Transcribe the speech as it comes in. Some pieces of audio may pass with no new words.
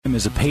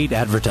Is a paid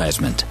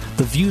advertisement.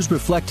 The views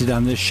reflected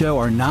on this show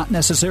are not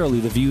necessarily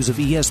the views of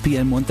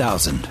ESPN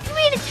 1000. You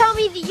mean to tell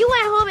me that you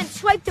went home and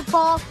swiped a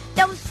ball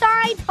that was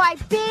signed by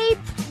Babe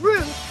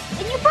Ruth,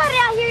 and you brought it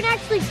out here and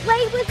actually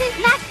played with it?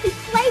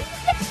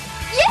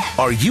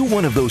 Yeah! Are you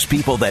one of those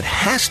people that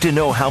has to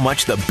know how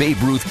much the Babe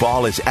Ruth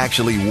ball is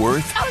actually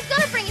worth? I was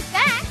going to bring it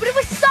back, but it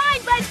was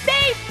signed by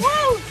Babe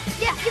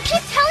Ruth! Yeah, you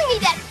keep telling me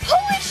that. Who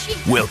is she?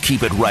 We'll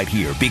keep it right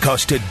here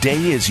because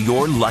today is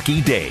your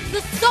lucky day.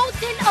 The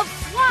Sultan of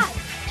Cloud.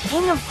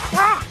 King of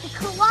Cloud. The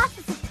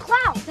Colossus of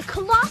Cloud. The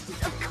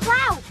Colossus of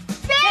Cloud.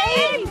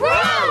 Babe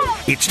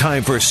Ruth! It's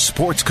time for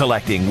Sports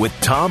Collecting with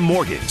Tom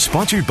Morgan,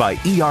 sponsored by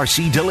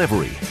ERC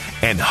Delivery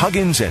and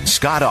Huggins and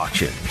Scott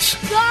Auctions.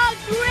 The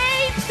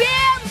Great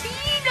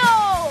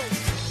Bambino!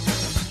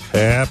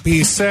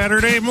 Happy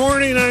Saturday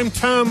morning. I'm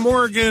Tom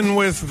Morgan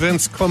with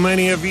Vince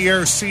Clementi of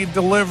ERC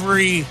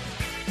Delivery,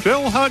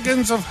 Bill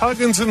Huggins of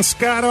Huggins and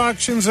Scott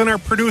Auctions, and our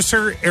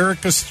producer,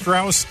 Eric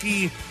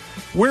Ostrowski.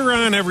 We're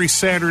on every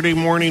Saturday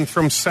morning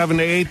from 7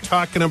 to 8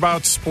 talking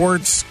about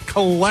sports,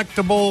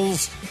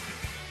 collectibles,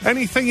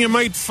 anything you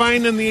might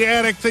find in the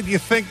attic that you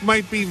think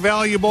might be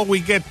valuable.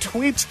 We get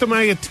tweets to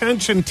my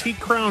attention.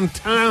 T-Crown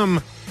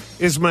Tom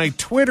is my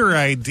Twitter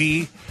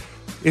ID.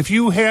 If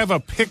you have a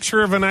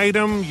picture of an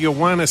item you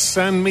want to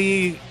send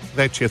me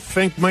that you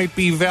think might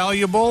be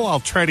valuable, I'll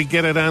try to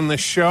get it on the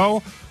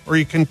show. Or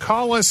you can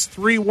call us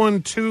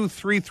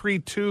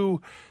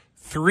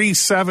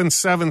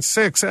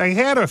 312-332-3776. I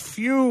had a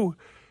few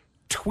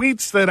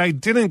tweets that I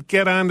didn't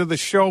get onto the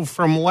show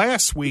from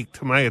last week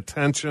to my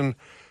attention.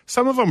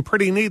 Some of them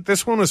pretty neat.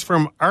 This one was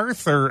from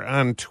Arthur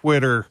on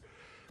Twitter.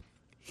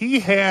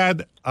 He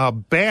had a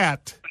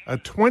bat, a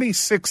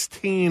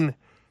 2016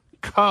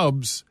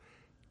 Cubs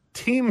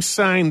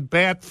team-signed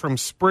bat from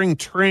spring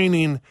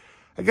training.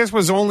 I guess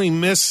was only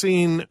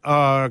missing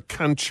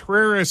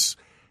Contreras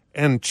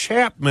and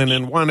Chapman,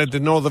 and wanted to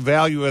know the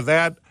value of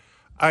that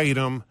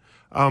item.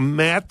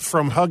 Matt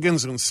from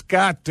Huggins and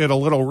Scott did a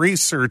little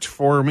research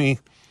for me,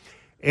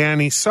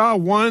 and he saw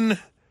one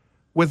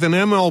with an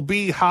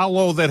MLB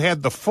hollow that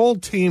had the full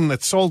team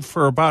that sold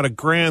for about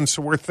 $1,000,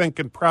 so we're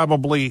thinking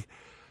probably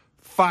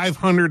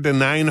 $500 to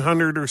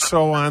 $900 or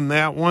so on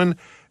that one.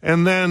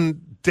 And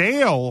then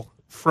Dale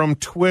from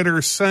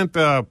Twitter sent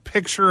a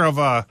picture of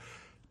a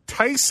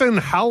Tyson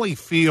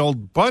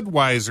Holyfield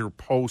Budweiser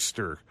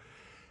poster.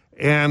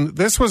 And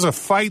this was a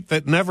fight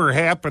that never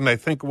happened. I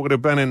think it would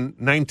have been in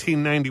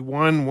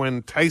 1991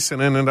 when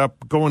Tyson ended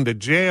up going to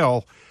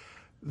jail.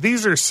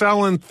 These are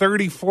selling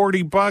 $30,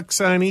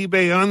 $40 on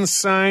eBay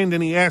unsigned,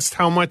 and he asked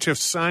how much if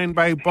signed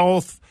by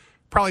both.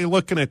 Probably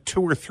looking at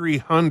 $200 or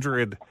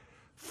 $300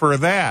 for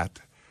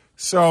that.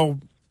 So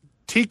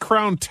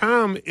T-Crown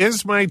Tom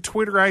is my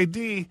Twitter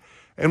ID,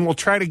 and we'll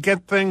try to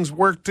get things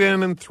worked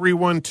in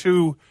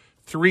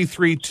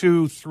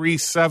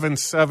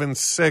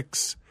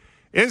 312-332-3776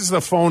 is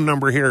the phone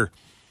number here.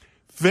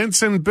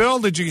 Vince and Bill,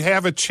 did you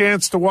have a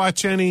chance to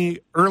watch any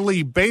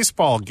early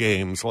baseball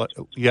games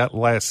yet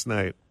last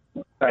night?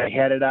 I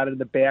had it out in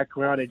the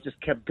background. It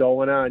just kept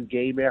going on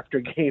game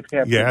after game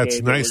after game. Yeah,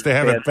 it's nice to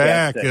have it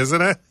back,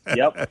 isn't it?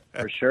 Yep,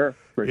 for sure.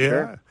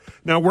 Sure.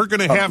 Now, we're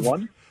going to have,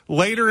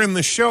 later in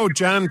the show,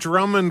 John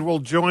Drummond will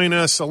join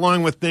us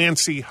along with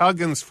Nancy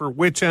Huggins for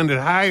Which Ended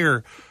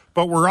Higher.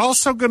 But we're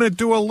also going to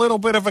do a little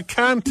bit of a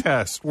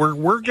contest where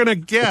we're going to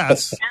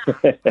guess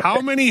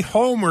how many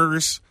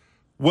homers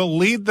will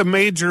lead the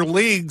major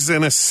leagues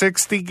in a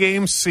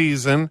 60-game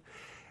season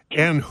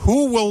and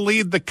who will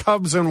lead the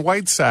Cubs and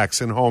White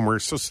Sox in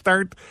homers. So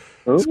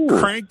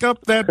crank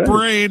up that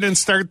brain and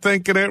start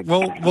thinking it.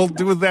 We'll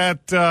do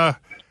that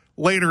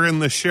later in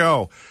the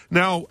show.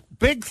 Now,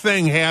 big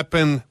thing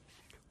happened.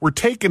 We're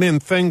taking in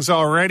things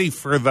already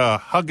for the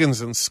Huggins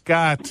and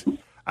Scott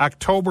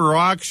October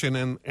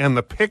auction, and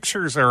the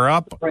pictures are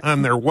up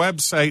on their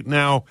website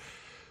now.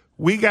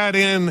 We got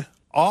in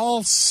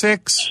all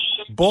 6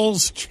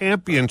 Bulls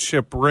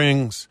championship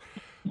rings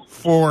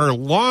for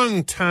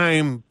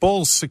longtime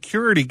Bulls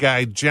security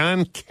guy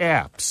John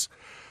Capps.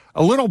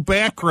 A little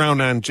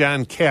background on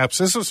John Capps.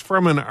 This was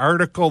from an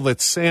article that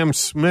Sam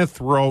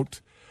Smith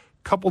wrote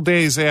a couple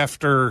days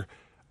after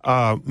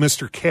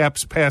Mr.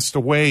 Capps passed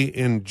away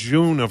in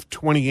June of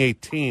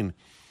 2018.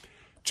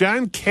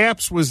 John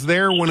Capps was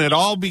there when it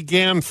all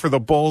began for the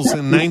Bulls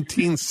in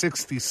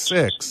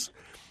 1966.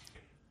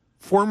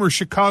 Former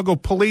Chicago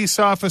police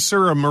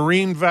officer, a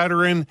Marine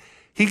veteran,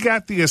 he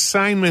got the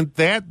assignment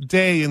that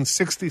day in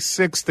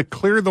 66 to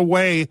clear the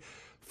way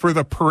for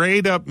the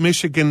parade up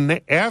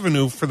Michigan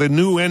Avenue for the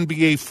new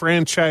NBA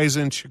franchise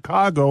in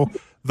Chicago,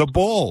 the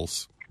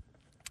Bulls.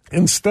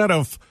 Instead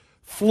of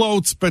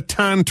floats,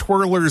 baton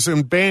twirlers,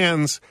 and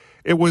bands,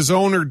 it was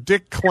owner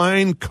Dick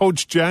Klein,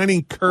 coach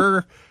Johnny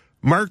Kerr,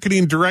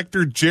 marketing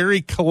director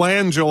Jerry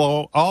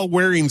Colangelo, all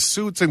wearing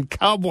suits and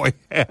cowboy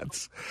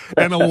hats,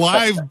 and a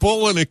live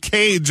bull in a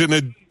cage in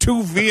a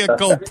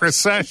 2-vehicle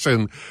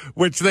procession,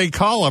 which they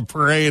call a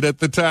parade at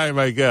the time,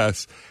 I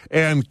guess.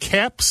 And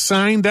Cap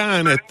signed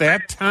on at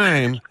that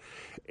time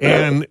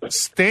and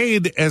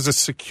stayed as a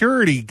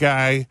security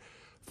guy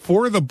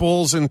for the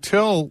Bulls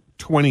until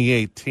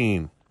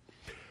 2018.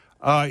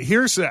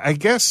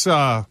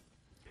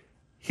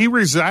 He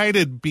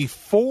resided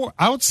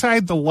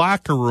outside the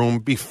locker room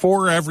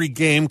before every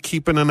game,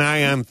 keeping an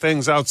eye on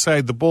things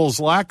outside the Bulls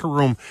locker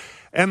room.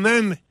 And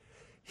then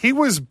he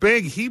was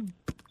big. He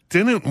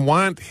didn't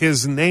want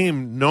his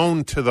name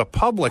known to the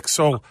public.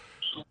 So,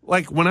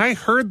 like, when I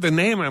heard the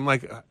name, I'm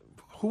like,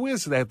 who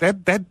is that?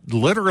 That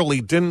literally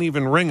didn't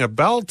even ring a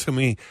bell to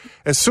me.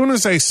 As soon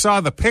as I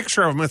saw the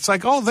picture of him, it's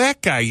like, oh,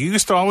 that guy. You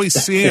used to always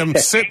see him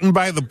sitting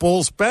by the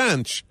Bulls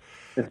bench.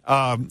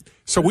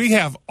 So we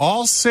have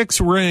all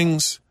 6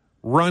 rings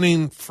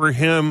running for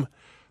him,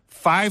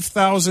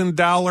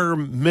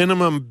 $5,000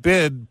 minimum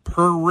bid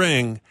per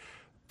ring.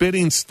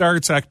 Bidding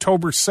starts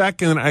October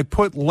 2nd. I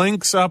put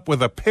links up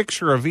with a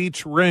picture of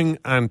each ring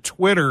on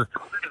Twitter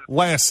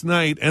last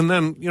night, and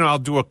then, I'll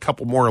do a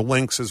couple more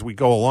links as we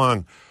go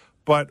along.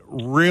 But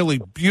really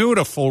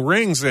beautiful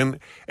rings. And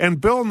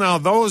Bill, now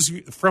those,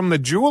 from the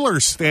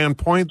jeweler's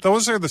standpoint,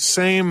 those are the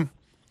same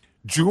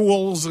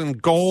jewels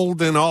and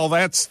gold and all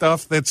that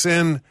stuff that's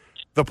in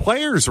the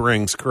players'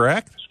 rings,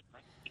 correct?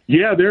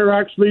 Yeah, they're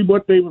actually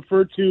what they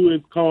refer to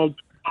as called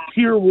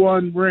Tier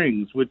 1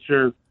 rings, which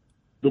are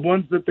the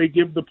ones that they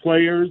give the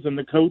players and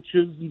the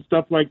coaches and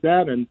stuff like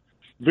that. And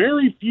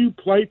very few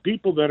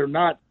people that are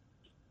not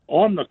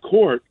on the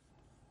court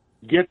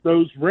get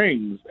those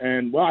rings.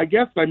 And, well,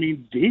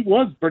 he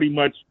was pretty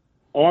much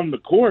on the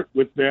court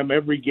with them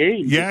every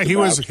game. Yeah, he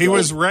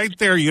was right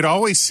there. You'd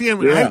always see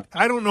him. Yeah.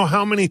 I don't know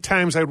how many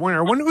times I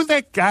wonder who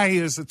that guy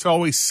is that's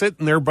always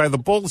sitting there by the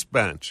Bulls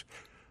bench.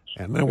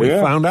 And then we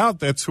found out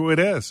that's who it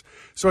is.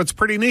 So it's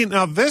pretty neat.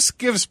 Now, this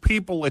gives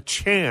people a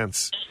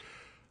chance.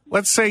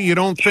 Let's say you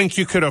don't think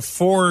you could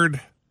afford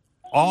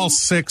all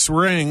 6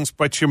 rings,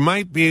 but you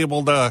might be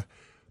able to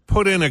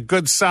put in a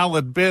good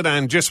solid bid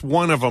on just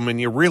one of them, and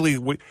you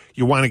want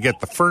to get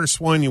the first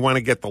one, you want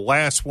to get the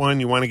last one,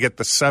 you want to get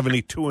the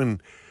 72-10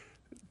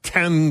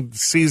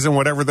 season,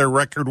 whatever their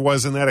record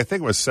was in that. I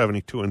think it was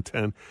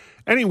 72-10.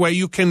 Anyway,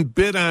 you can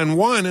bid on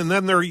one, and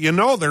then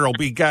there'll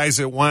be guys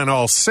that want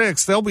all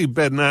 6. They'll be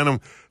bidding on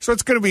them. So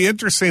it's going to be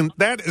interesting.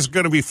 That is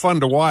going to be fun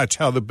to watch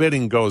how the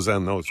bidding goes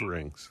on those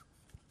rings.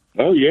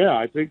 Oh yeah,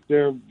 I think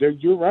you're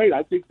right.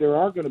 I think there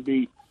are going to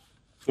be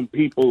some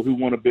people who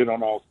want to bid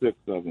on all 6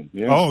 of them.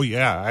 Yeah. Oh,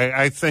 yeah.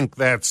 I think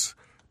that's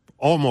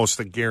almost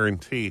a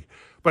guarantee.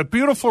 But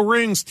beautiful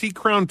rings, T.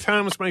 Crown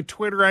Thomas, my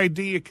Twitter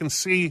ID. You can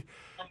see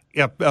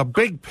a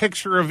big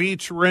picture of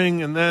each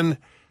ring, and then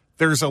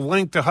there's a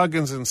link to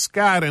Huggins and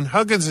Scott. And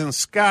Huggins and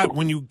Scott,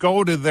 when you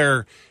go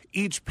to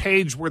each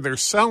page where they're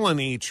selling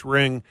each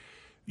ring,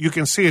 you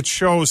can see it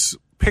shows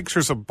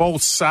pictures of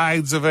both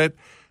sides of it.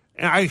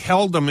 And I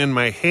held them in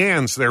my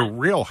hands. They're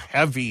real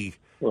heavy,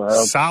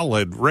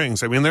 solid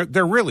rings. I mean,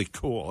 they're really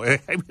cool. I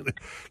mean,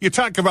 you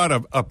talk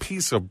about a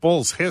piece of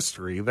Bulls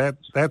history.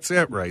 That's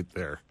it right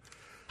there.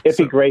 It'd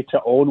be great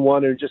to own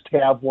one or just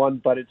have one,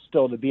 but it's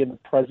still to be in the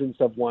presence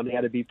of one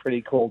had to be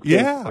pretty cool.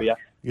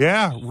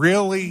 Yeah,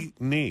 really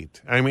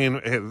neat. I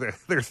mean,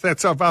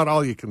 that's about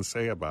all you can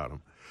say about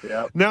them.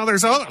 Yeah. Now,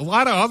 there's a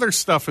lot of other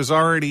stuff is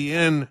already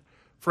in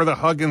for the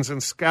Huggins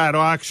and Scott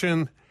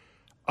auction.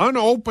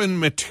 Unopened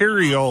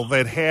material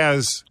that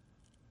has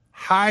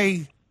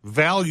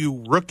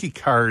high-value rookie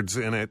cards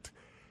in it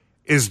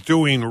is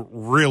doing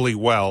really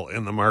well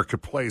in the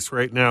marketplace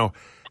right now.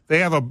 They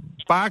have a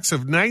box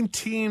of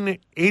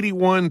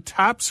 1981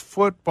 Topps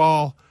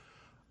football,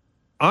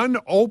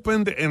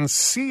 unopened and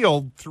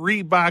sealed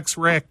 3-box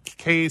rack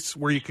case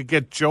where you could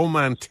get Joe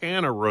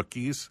Montana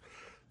rookies.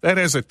 That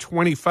has a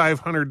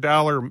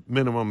 $2,500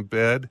 minimum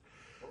bid.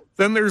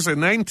 Then there's a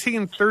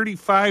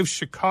 1935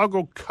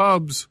 Chicago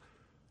Cubs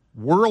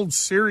World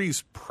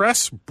Series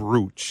press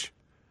brooch,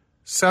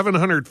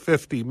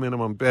 $750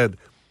 minimum bid.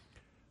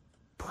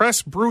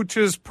 Press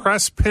brooches,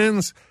 press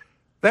pins,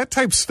 that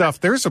type stuff.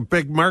 There's a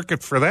big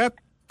market for that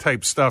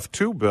type stuff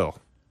too, Bill.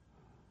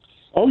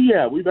 Oh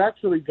yeah, we've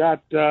actually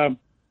got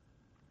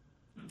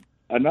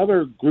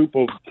another group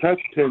of press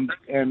pins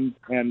and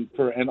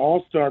for an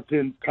all-star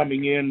pins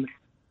coming in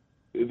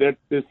that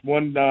this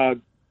one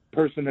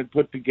person had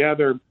put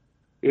together.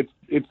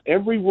 It's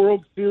every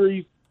World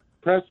Series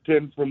press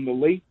pin from the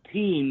late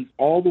teens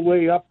all the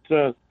way up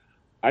to,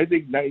 I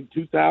think,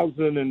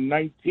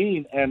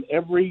 2019, and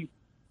every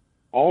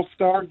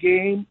all-star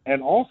game.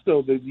 And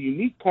also the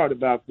unique part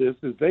about this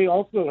is they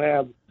also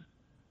have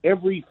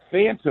every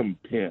phantom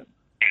pin,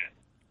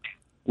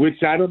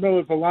 which I don't know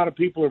if a lot of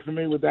people are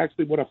familiar with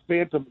actually what a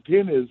phantom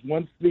pin is.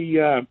 Once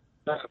the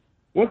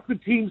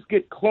teams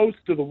get close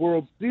to the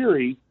World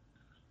Series,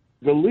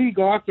 the league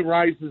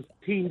authorizes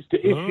teams to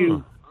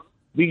issue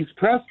these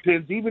press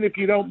pins even if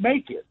you don't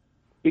make it,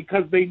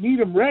 because they need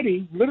them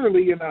ready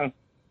literally in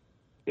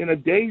a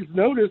day's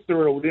notice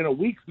or in a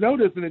week's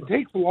notice, and it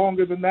takes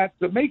longer than that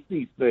to make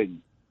these things.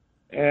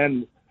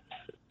 And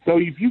so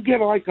if you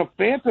get like a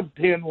phantom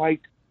pin,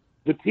 like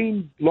the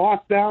team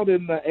lost out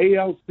in the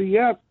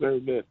ALCS or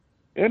the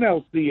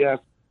NLCS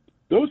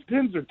those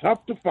pins are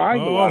tough to find.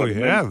 A lot of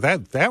yeah,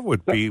 them. that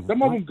would be.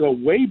 Some of them go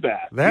way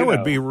back. That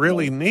would be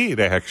really neat,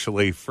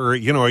 actually. For a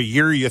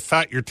year you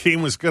thought your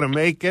team was going to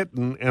make it,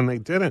 and they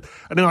didn't.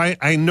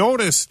 I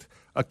noticed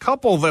a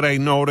couple that I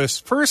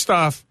noticed. First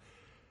off,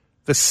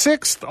 the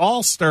 6th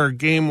All-Star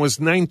game was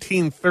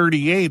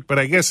 1938, but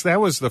I guess that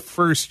was the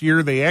first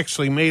year they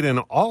actually made an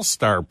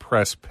All-Star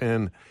press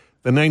pin.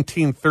 The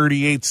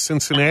 1938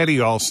 Cincinnati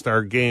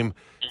All-Star game,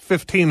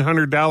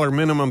 $1,500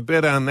 minimum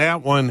bid on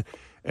that one.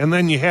 And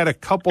then you had a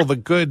couple of the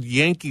good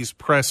Yankees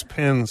press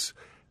pins,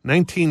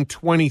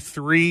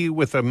 1923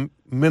 with a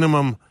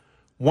minimum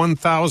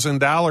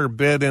 $1,000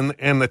 bid,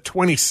 and the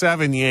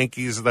 27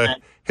 Yankees, the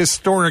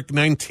historic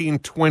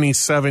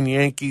 1927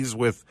 Yankees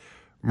with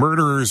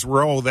Murderers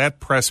Row, that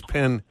press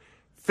pin,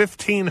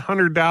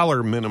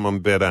 $1,500 minimum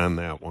bid on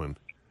that one.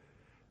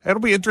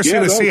 That'll be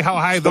interesting to see how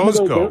high those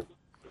go.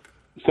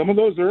 Some of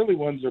those early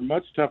ones are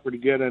much tougher to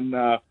get, and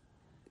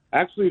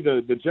actually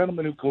the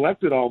gentleman who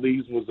collected all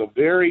these was a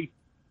very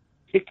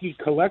picky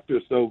collector,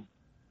 so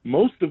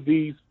most of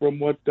these, from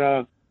what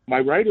my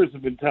writers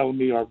have been telling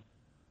me, are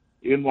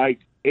in like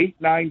 8,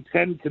 9,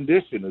 10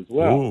 condition as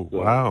well. Ooh,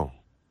 so.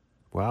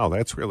 Wow,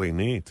 that's really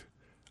neat.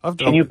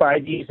 Can you buy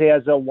these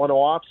as a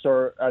one-offs,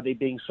 or are they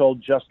being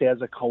sold just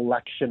as a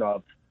collection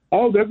of?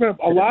 Oh,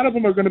 a lot of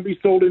them are going to be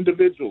sold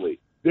individually.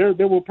 There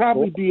will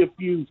probably be a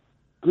few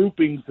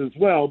groupings as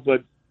well,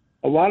 but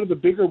a lot of the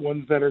bigger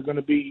ones that are going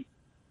to be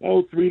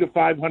 $300 to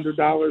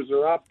 $500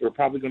 or up are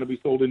probably going to be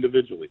sold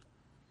individually.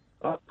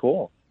 Oh,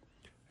 cool.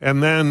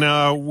 And then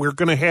we're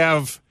going to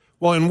have,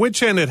 in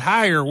which ended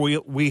higher,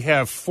 we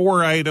have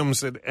 4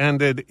 items that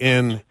ended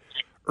in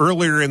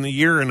earlier in the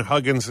year in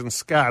Huggins and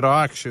Scott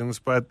auctions,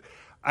 but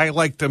I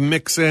like to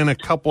mix in a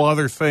couple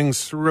other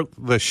things through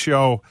the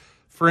show.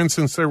 For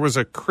instance, there was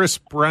a Chris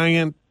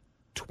Bryant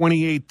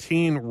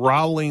 2018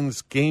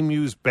 Rawlings Game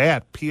Used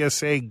Bat,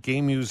 PSA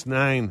Game Used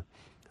 9,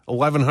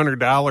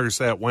 $1,100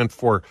 that went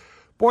for.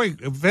 Boy,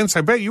 Vince,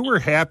 I bet you were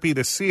happy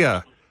to see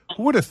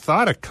who would have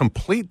thought a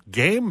complete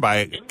game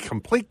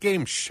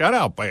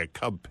shutout by a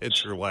Cub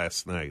pitcher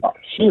last night?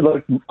 He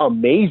looked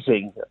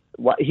amazing.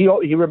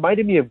 He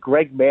reminded me of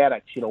Greg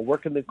Maddux,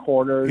 working the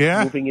corners,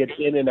 moving it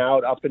in and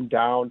out, up and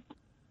down.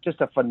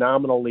 Just a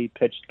phenomenally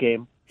pitched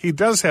game. He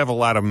does have a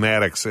lot of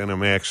Maddux in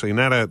him, actually.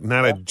 Not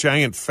a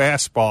giant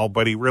fastball,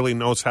 but he really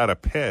knows how to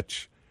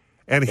pitch.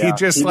 And he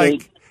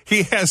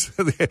he has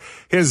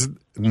his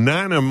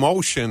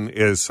non-emotion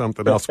is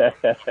something else.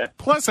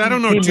 Plus, I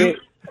don't know,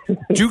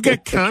 did you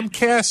get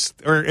Comcast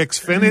or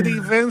Xfinity,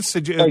 Vince?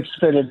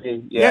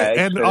 Xfinity, yeah. Xfinity.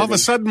 And all of a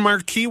sudden,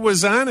 Marquee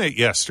was on it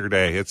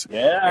yesterday.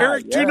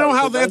 Eric, do you know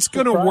how that's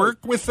going to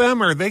work with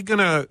them? Are they going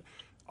to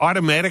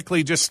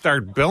automatically just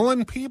start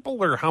billing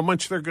people, or how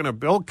much they're going to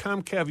bill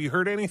Comcast? Have you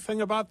heard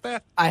anything about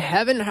that? I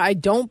haven't. I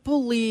don't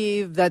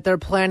believe that they're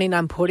planning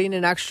on putting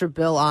an extra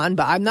bill on,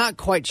 but I'm not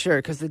quite sure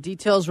because the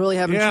details really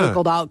haven't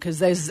trickled out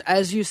because,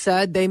 as you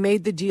said, they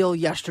made the deal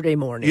yesterday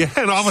morning. Yeah,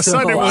 and all of a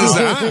sudden it was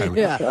on.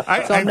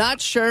 I'm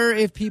not sure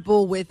if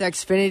people with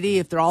Xfinity,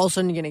 if they're all of a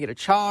sudden going to get a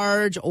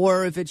charge,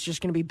 or if it's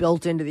just going to be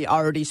built into the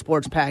already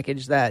sports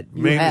package that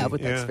you have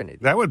with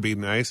Xfinity. That would be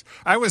nice.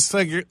 I was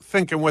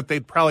thinking what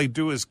they'd probably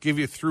do is give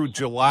you through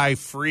July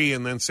free,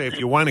 and then say if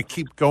you want to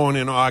keep going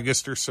in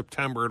August or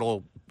September,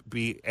 it'll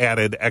be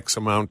added X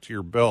amount to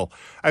your bill.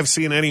 I've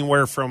seen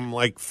anywhere from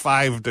like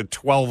 $5 to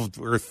 $12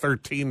 or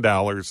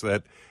 $13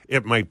 that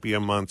it might be a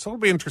month. So it'll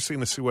be interesting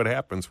to see what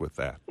happens with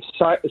that.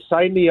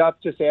 Sign me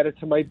up. Just add it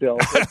to my bill.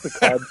 That's the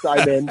Cubs.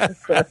 I'm in.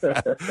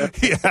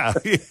 Yeah.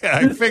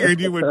 I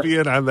figured you would be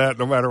in on that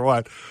no matter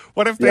what.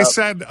 What if they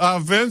said,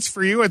 Vince,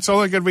 for you, it's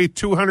only going to be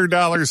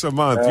 $200 a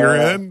month. You're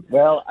in?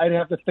 Well, I'd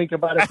have to think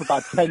about it for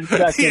about 10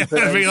 seconds.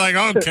 I'd be like,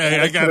 okay,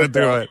 I got to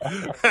do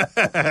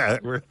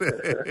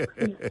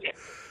it.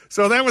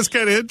 So that was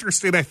kind of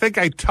interesting. I think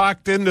I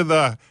talked into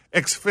the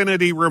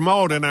Xfinity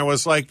remote, and I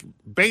was like,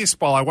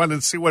 baseball. I wanted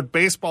to see what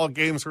baseball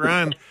games were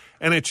on,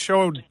 and it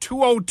showed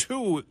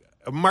 202,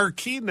 a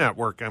Marquee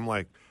Network. I'm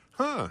like,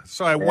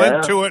 So I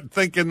went to it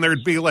thinking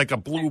there'd be like a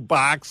blue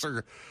box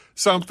or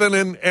something,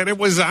 and it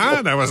was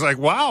on. I was like,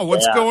 wow,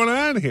 what's going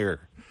on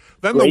here?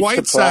 Then the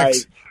White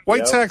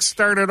Sox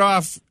started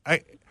off.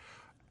 I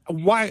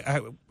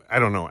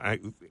don't know.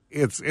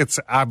 It's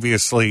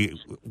obviously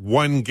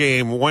one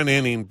game, one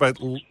inning, but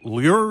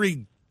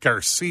Leury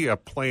Garcia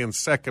playing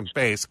second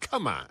base.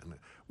 Come on.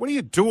 What are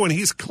you doing?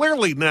 He's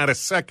clearly not a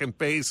second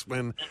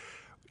baseman.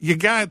 You're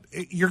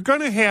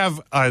going to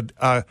have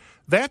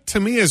that to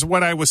me is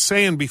what I was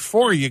saying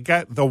before. You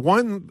got the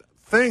one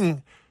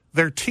thing,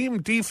 their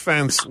team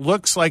defense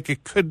looks like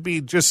it could be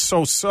just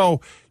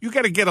so. You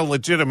got to get a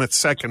legitimate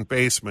second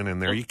baseman in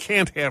there. You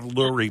can't have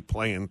Leury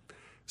playing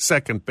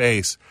second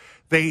base.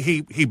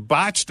 He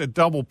botched a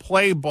double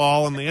play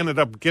ball, and they ended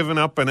up giving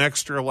up an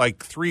extra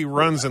 3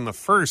 runs in the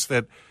first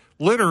that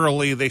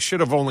literally they should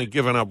have only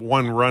given up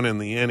one run in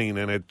the inning,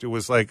 and it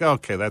was like,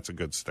 okay, that's a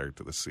good start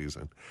to the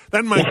season.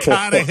 Then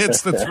Moncada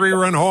hits the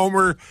 3-run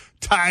homer,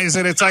 ties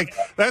it. It's like,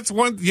 that's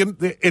one.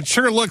 It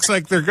sure looks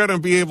like they're going to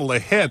be able to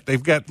hit.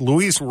 They've got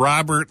Luis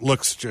Robert,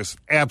 looks just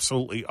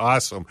absolutely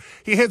awesome.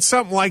 He hit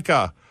something like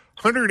a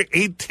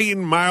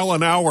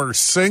 118-mile-an-hour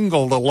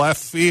single to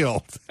left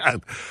field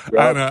on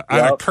a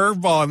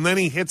curveball, and then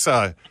he hits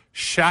a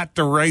shot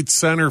to right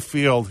center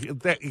field.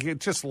 You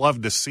just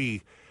love to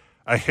see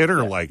a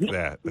hitter like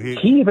that.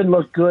 He even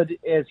looked good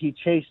as he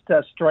chased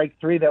strike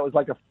 3 that was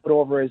like a foot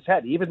over his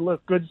head. He even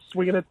looked good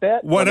swinging at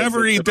that.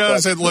 Whatever he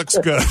does, it looks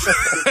good.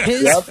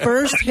 His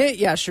first hit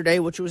yesterday,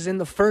 which was in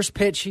the first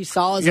pitch he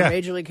saw as a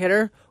Major League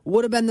hitter,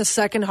 would have been the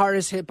second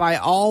hardest hit by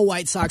all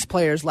White Sox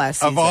players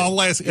last season. Of all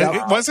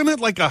wasn't it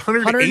like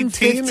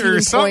 118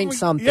 or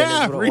something?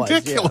 Yeah,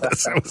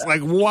 ridiculous. I was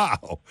like,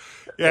 wow.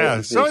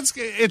 Yeah, so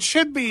it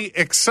should be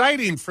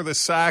exciting for the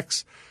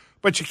Sox.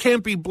 But you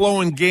can't be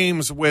blowing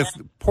games with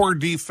poor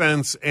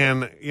defense,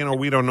 and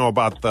we don't know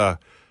about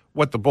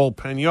what the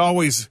bullpen. You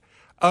always,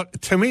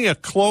 to me, a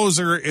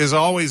closer is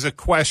always a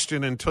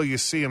question until you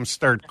see him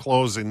start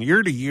closing.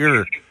 Year to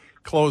year,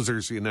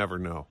 closers you never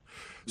know.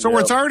 So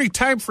it's already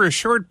time for a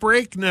short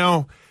break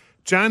now.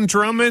 John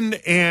Drummond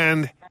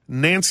and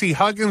Nancy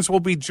Huggins will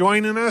be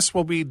joining us.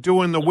 We'll be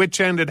doing the which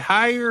ended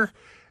higher.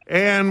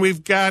 And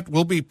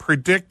we'll be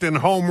predicting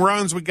home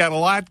runs. We got a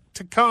lot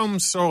to come,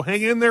 so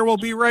hang in there. We'll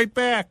be right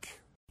back.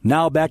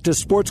 Now back to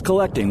Sports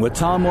Collecting with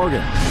Tom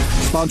Morgan.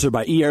 Sponsored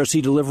by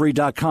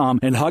ERCDelivery.com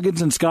and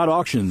Huggins Scott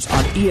Auctions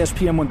on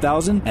ESPN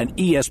 1000 and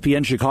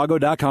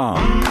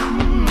ESPNChicago.com.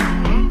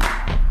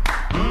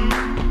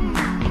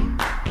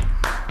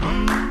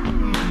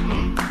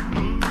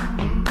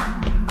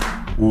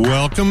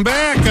 Welcome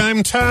back.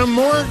 I'm Tom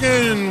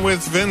Morgan with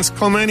Vince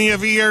Clementi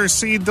of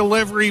ERC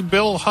Delivery,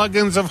 Bill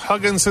Huggins of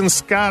Huggins and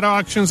Scott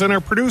Auctions, and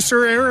our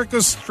producer, Eric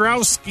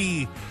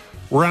Ostrowski.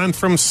 We're on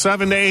from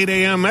 7 to 8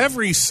 a.m.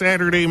 every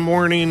Saturday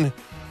morning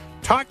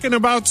talking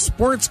about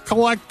sports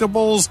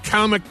collectibles,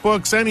 comic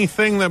books,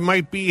 anything that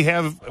might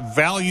have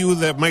value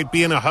that might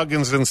be in a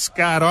Huggins and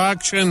Scott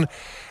auction.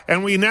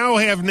 And we now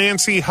have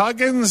Nancy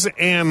Huggins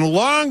and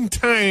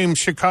longtime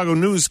Chicago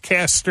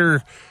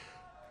newscaster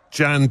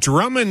John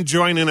Drummond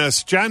joining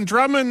us. John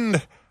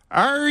Drummond,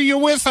 are you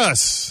with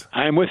us?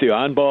 I'm with you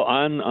on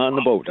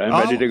the boat. I'm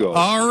ready to go.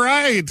 All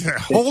right.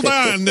 Hold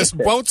on. This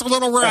boat's a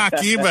little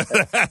rocky, but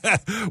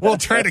we'll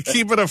try to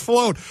keep it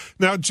afloat.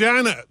 Now,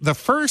 John, the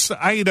first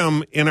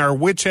item in our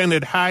Which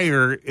Ended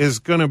Higher is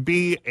going to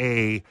be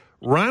a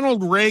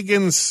Ronald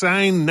Reagan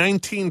signed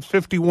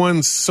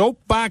 1951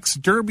 Soapbox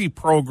Derby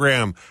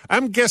program.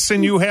 I'm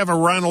guessing you have a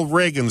Ronald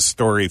Reagan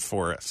story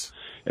for us.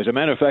 As a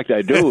matter of fact,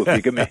 I do. If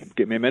you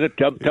give me a minute,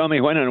 tell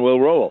me when, and we'll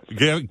roll.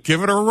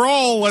 Give it a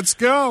roll. Let's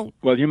go.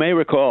 Well, you may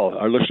recall,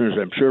 our listeners,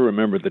 I'm sure,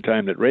 remember the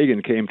time that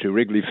Reagan came to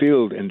Wrigley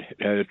Field and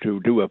to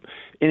do a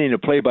inning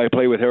of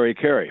play-by-play with Harry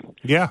Carey.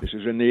 Yeah. This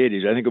was in the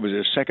 80s. I think it was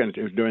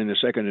during the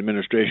second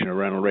administration of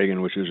Ronald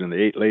Reagan, which was in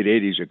the late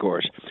 80s, of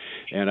course.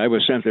 And I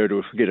was sent there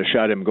to get a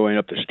shot of him going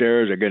up the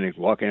stairs, again,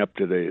 walking up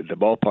to the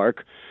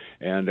ballpark.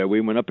 And we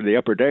went up to the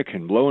upper deck,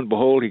 and lo and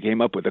behold, he came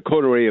up with a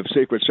coterie of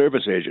Secret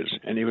Service agents.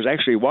 And he was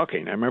actually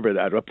walking. I remember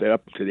that up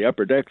to the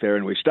upper deck there,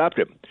 and we stopped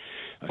him.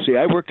 See,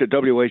 I worked at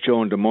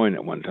WHO in Des Moines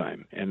at one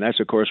time, and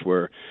that's, of course,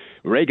 where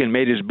Reagan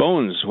made his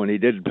bones when he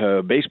did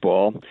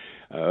baseball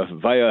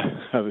via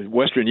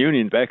Western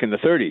Union back in the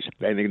 30s,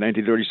 I think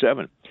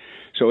 1937.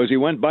 So as he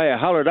went by, I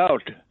hollered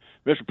out,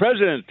 "Mr.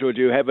 President, would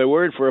you have a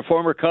word for a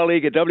former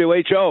colleague at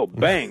WHO?"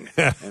 Bang!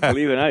 And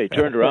believe it or not, he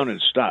turned around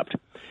and stopped.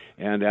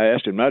 And I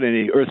asked him not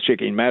any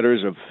earth-shaking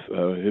matters of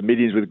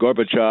meetings with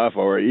Gorbachev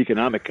or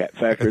economic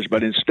factors,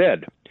 but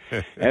instead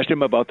asked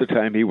him about the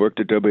time he worked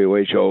at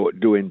WHO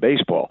doing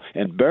baseball.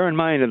 And bear in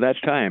mind, at that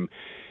time,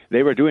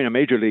 they were doing a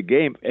Major League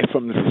game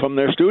from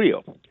their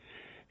studio.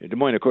 Des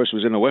Moines, of course,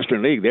 was in the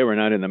Western League. They were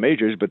not in the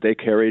majors, but they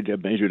carried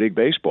Major League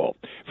Baseball.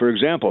 For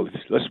example,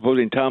 let's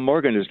supposing Tom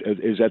Morgan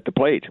is at the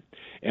plate,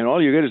 and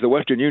all you get is the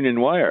Western Union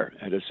wire,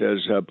 and it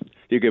says,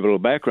 you give a little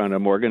background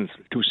on Morgan,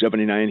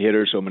 279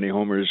 hitter, so many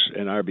homers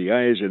and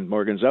RBIs, and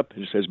Morgan's up,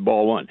 and it says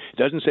ball one. It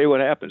doesn't say what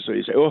happened, so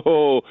you say,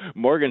 oh,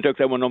 Morgan took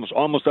that one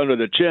almost under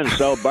the chin,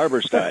 Sal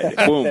Barber style.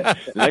 Boom.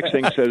 The next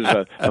thing says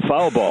a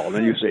foul ball, and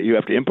then you say you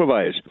have to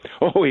improvise.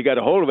 Oh, he got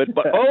a hold of it,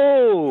 but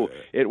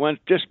it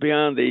went just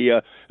beyond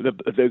the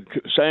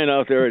sign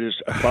out there. It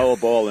is a foul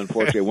ball,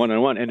 unfortunately,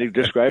 1-on-1, and he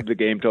described the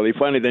game till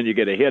then you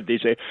get a hit. They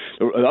say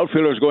the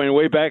outfielder's going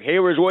way back,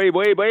 Hayward's way,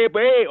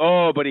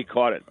 but he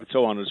caught it,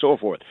 so on and so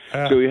forth.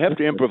 So you have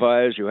to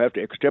improvise, you have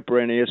to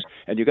extemporaneous,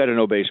 and you got to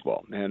know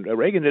baseball. And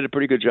Reagan did a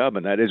pretty good job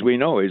in that, as we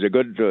know. He's a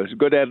good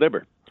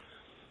ad-libber.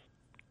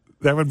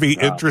 That would be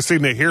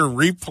interesting to hear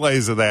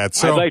replays of that.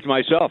 So I liked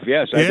myself,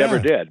 yes. I never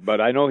did, but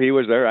I know he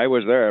was there. I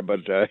was there.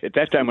 But at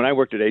that time when I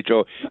worked at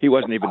HO, he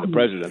wasn't even the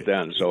president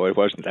then, so it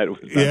wasn't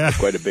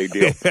quite a big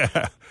deal.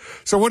 Yeah.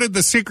 So what did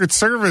the Secret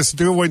Service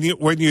do when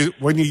you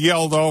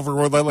yelled over?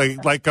 Were they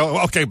like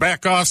okay,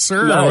 back off,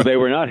 sir? No, they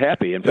were not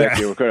happy. In fact,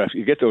 you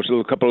get those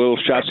couple of little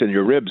shots in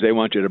your ribs, they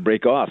want you to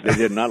break off. They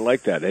did not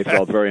like that. They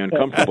felt very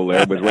uncomfortable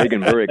there with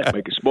Reagan very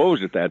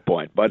exposed at that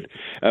point. But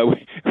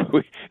we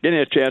getting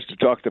a chance to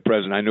talk to the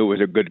president, I knew it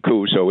was a good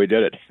coup, so we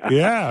did it.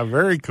 Yeah,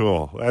 very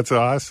cool. That's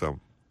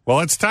awesome. Well,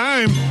 it's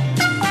time.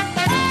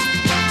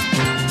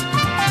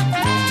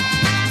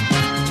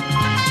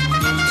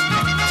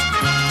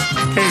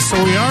 Okay,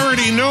 so we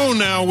already know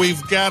now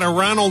we've got a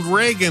Ronald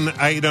Reagan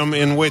item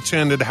in Which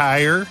Ended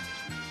Higher.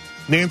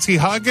 Nancy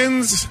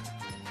Huggins,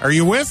 are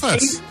you with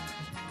us?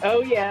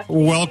 Oh, yeah.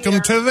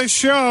 Welcome to the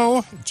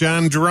show.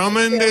 John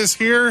Drummond is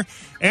here.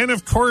 And,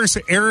 of course,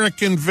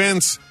 Eric and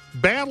Vince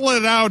battle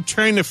it out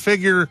trying to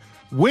figure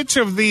which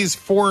of these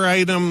 4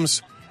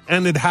 items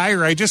ended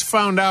higher. I just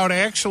found out,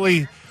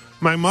 actually,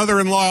 my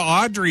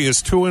mother-in-law, Audrey,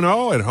 is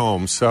 2-0 at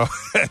home. So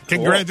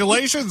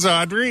congratulations,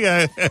 Audrey.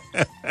 Excellent.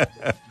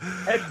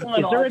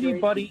 Is there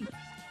anybody...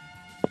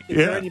 Is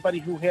there anybody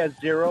who has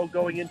 0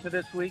 going into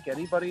this week?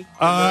 Anybody?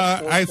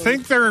 I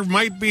think there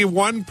might be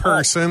one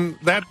person.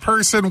 That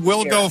person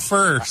will go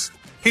first.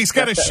 He's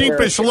got a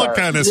sheepish look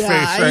on his face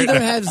right now. I either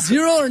have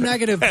 0 or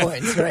negative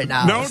points right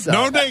now.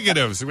 No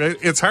negatives.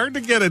 It's hard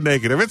to get a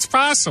negative. It's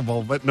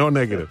possible, but no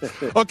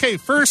negative. Okay,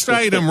 first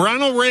item.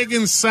 Ronald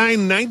Reagan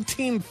signed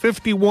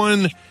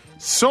 1951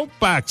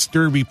 Soapbox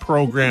Derby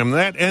program.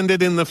 That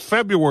ended in the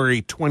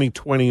February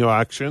 2020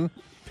 auction.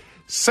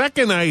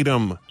 Second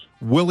item.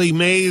 Willie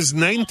Mays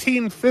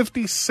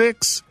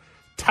 1956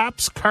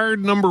 Topps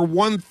card number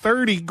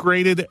 130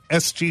 graded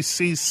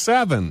SGC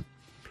 7.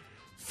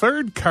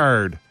 Third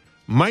card,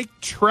 Mike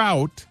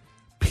Trout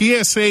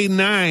PSA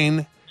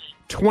 9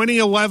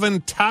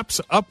 2011 Topps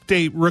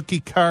Update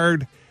rookie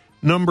card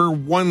number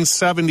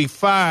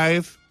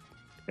 175.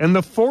 And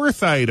the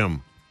fourth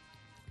item,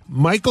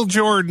 Michael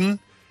Jordan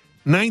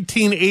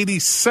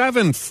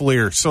 1987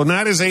 Fleer. So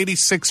not his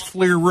 86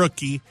 Fleer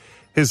rookie.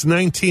 His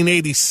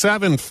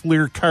 1987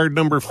 Fleer card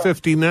number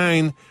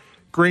 59,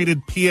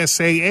 graded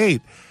PSA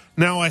 8.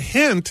 Now, a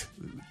hint,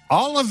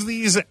 all of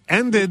these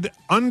ended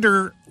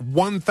under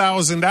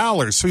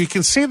 $1,000. So you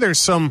can see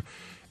there's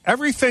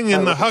everything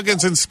in the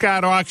Huggins and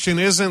Scott auction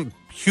isn't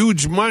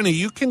huge money.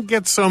 You can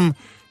get some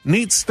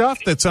neat stuff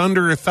that's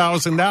under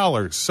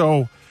 $1,000.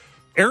 So,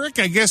 Eric,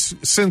 I guess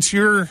since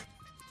you're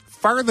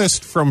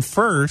farthest from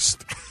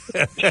first...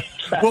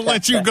 we'll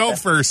let you go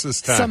first this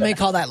time. Some may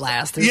call that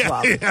last as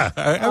well.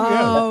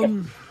 Yeah.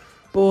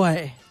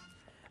 Boy,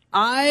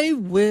 I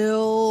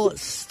will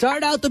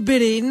start out the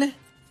bidding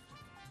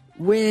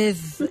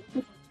with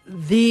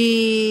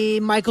the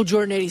Michael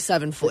Jordan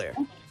 87 Fleer.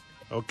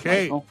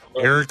 Okay.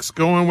 Eric's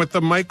going with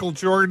the Michael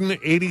Jordan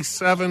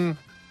 87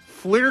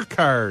 Fleer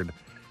card.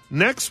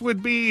 Next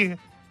would be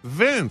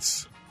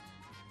Vince.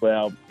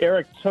 Well,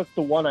 Eric took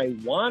the one I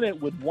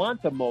would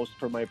want the most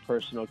for my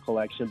personal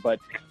collection,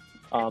 but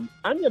I'm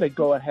going to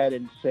go ahead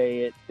and say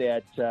it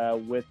that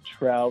with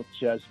Trout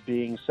just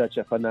being such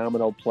a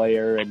phenomenal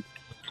player and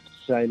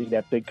signing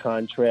that big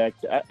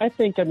contract, I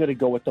think I'm going to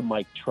go with the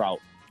Mike Trout.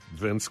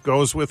 Vince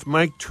goes with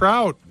Mike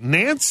Trout.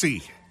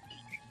 Nancy.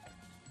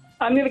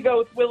 I'm going to go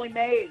with Willie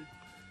Mays.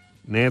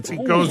 Nancy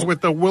goes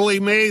with the Willie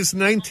Mays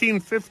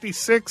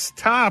 1956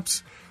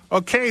 Topps.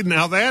 Okay,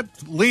 now that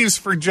leaves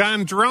for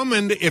John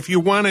Drummond, if you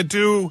want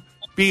to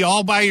be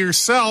all by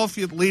yourself,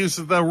 it leaves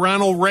the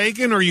Ronald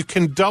Reagan, or you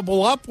can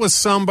double up with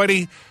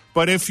somebody.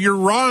 But if you're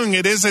wrong,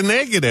 it is a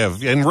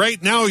negative. And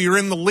right now, you're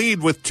in the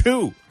lead with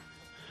 2.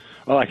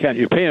 Well, I can't.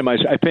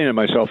 I painted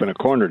myself in a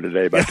corner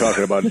today by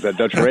talking about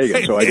Dutch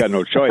Reagan, so I got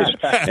no choice.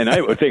 And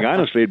I would think,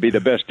 honestly, it'd be the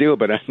best deal,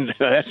 but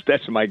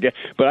that's my guess.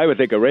 But I would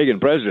think a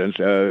Reagan president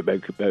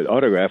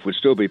autograph would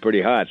still be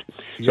pretty hot.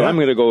 So I'm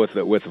going to go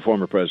with the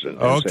former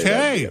president.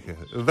 Okay.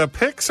 The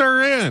picks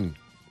are in.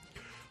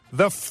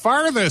 The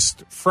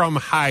farthest from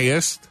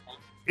highest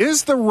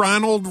is the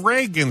Ronald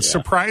Reagan,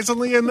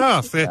 surprisingly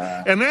enough.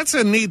 And that's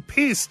a neat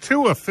piece,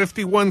 too, a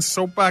 51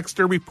 Soapbox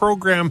Derby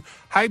program.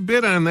 High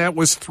bid on that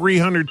was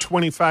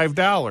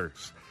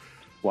 $325.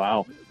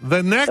 Wow.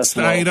 The next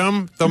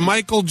item, the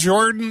Michael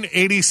Jordan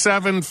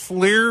 87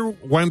 Fleer,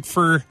 went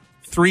for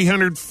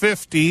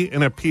 $350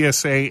 in a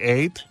PSA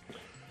 8.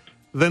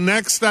 The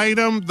next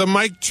item, the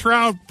Mike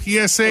Trout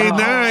PSA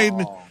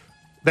 9,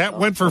 that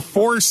went for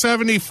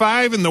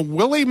 $475, and the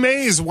Willie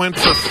Mays went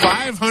for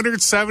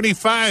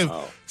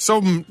 $575. So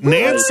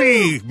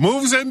Nancy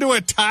moves into a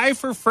tie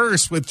for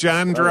first with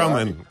John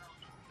Drummond.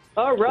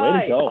 All right.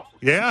 Way to go.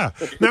 Yeah.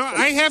 Now,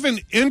 I have an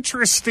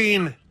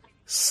interesting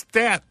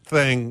stat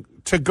thing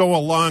to go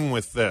along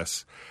with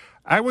this.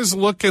 I was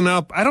looking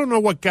up, I don't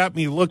know what got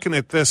me looking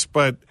at this,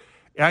 but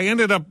I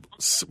ended up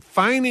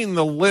finding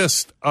the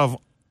list of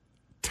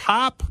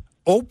top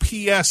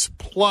OPS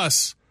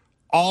plus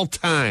all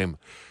time.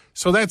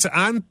 So that's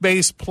on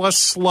base plus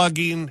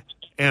slugging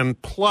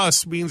and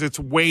plus means it's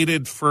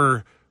weighted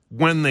for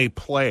when they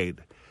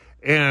played.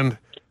 And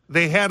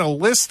they had a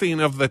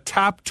listing of the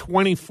top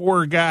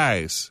 24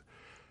 guys.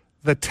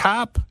 The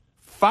top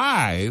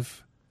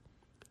 5,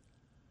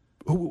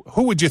 who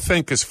would you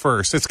think is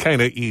first? It's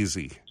kind of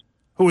easy.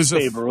 Who is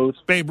Babe Ruth?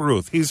 Babe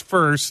Ruth. He's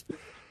first.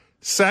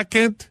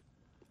 Second,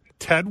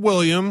 Ted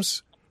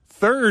Williams.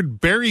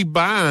 Third, Barry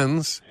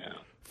Bonds.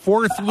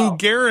 Fourth, Lou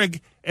Gehrig.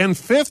 And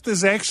fifth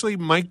is actually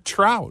Mike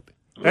Trout.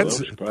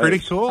 That's pretty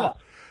cool.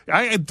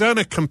 I had done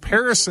a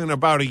comparison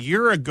about a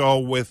year ago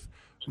with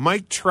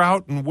Mike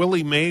Trout and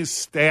Willie Mays'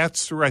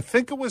 stats through, I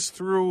think it was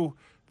through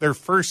their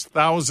first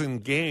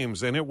 1,000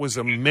 games, and it was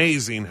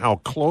amazing how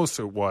close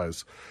it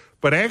was.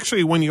 But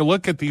actually, when you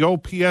look at the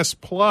OPS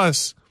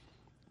plus,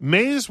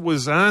 Mays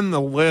was on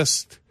the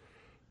list.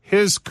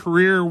 His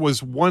career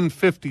was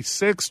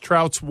 156,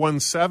 Trout's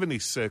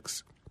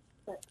 176.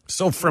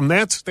 So from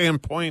that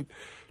standpoint,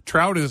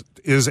 Trout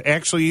is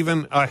actually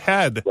even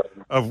ahead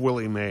of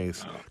Willie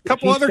Mays. A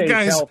couple if he other stays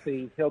guys.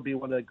 Healthy, he'll be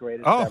one of the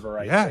greatest ever.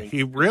 I think,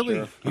 he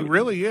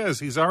really is.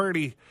 He's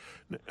already.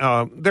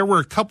 There were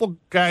a couple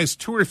guys,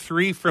 2 or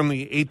 3 from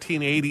the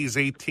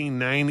 1880s,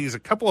 1890s. A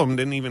couple of them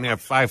didn't even have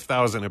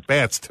 5,000 at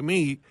bats. To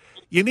me,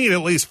 you need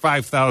at least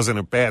 5,000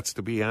 at bats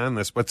to be on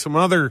this. But some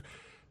other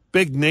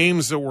big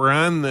names that were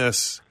on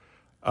this.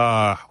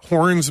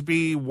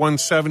 Hornsby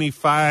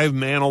 175,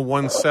 Mantle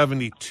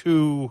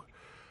 172.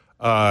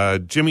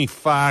 Jimmy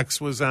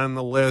Fox was on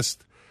the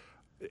list.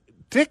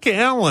 Dick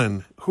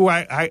Allen, who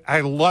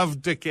I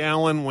loved Dick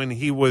Allen when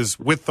he was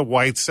with the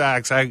White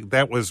Sox.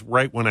 That was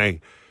right when I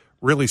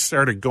really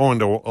started going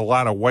to a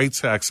lot of White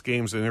Sox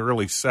games in the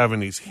early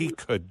 70s. He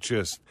could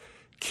just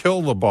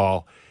kill the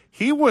ball.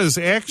 He was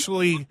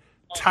actually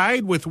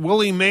tied with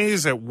Willie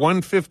Mays at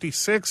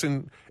 156,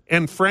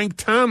 and Frank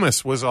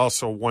Thomas was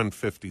also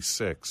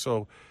 156.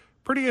 So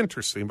pretty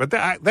interesting. But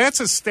that's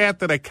a stat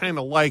that I kind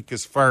of like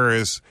as far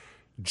as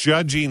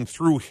judging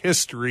through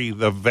history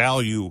the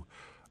value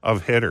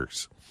of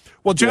hitters.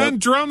 Well, John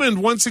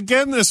Drummond, once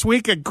again this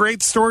week, a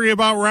great story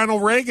about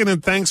Ronald Reagan,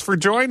 and thanks for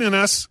joining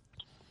us.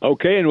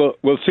 Okay, and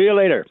we'll see you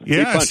later.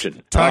 Yes,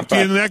 talk to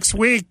you next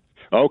week.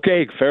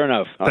 Okay, fair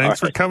enough. Thanks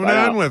for coming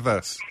on with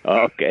us.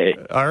 Okay.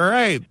 All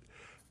right.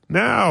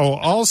 Now,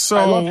 also...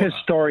 I love his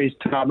stories,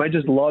 Tom. I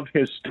just love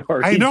his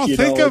stories. I know.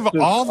 Think of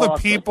all the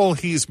awesome. people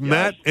he's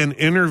met and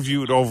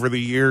interviewed over the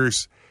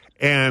years.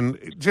 And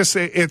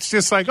it's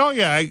just like, oh,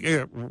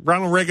 yeah,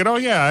 Ronald Reagan, oh,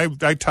 yeah,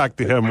 I talked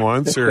to him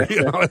once. Or,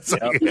 it's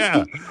like,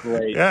 yeah.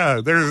 Great.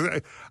 Yeah,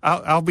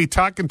 I'll be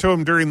talking to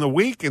him during the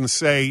week and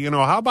say,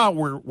 how about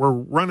we're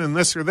running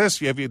this or this?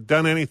 Have you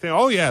done anything?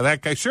 Oh, yeah,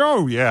 that guy. Sure,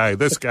 oh, yeah,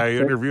 this guy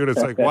interviewed. It's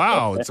like,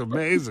 wow, it's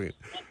amazing.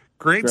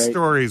 Great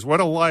stories.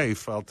 What a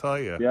life, I'll tell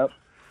you. Yep.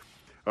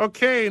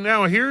 Okay,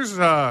 now here's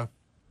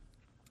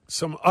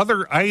some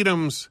other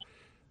items.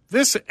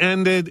 This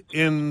ended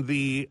in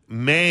the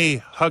May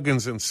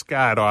Huggins and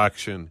Scott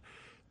auction.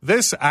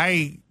 This,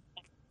 I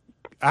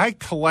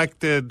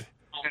collected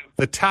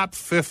the top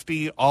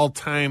 50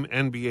 all-time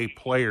NBA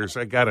players.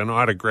 I got an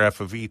autograph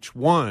of each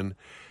one.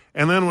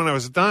 And then when I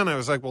was done, I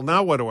was like, well,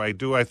 now what do I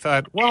do? I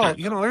thought, well,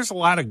 there's a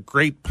lot of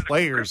great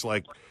players,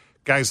 like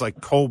guys like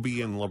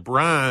Kobe and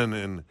LeBron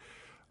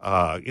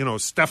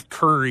and Steph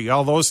Curry,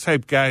 all those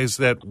type guys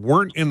that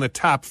weren't in the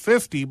top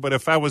 50. But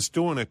if I was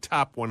doing a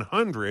top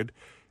 100,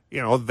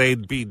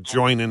 they'd be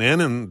joining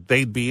in and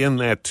they'd be in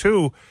that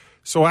too.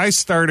 So I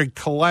started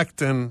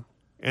collecting,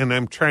 and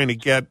I'm trying to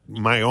get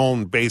my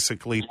own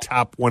basically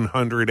top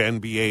 100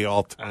 NBA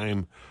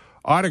all-time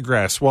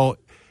autographs. Well,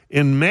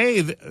 in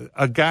May,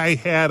 a guy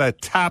had a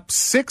top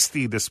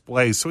 60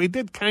 display, so he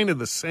did kind of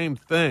the same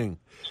thing.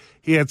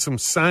 He had some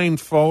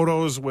signed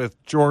photos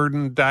with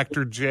Jordan,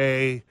 Dr.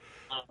 J,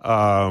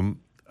 a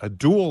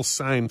dual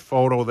signed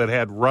photo that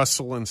had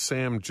Russell and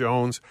Sam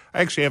Jones.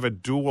 I actually have a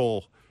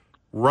dual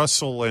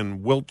Russell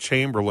and Wilt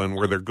Chamberlain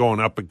where they're going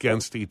up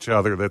against each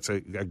other. That's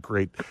a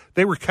great...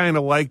 They were kind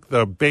of like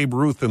the Babe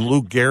Ruth and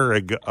Lou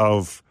Gehrig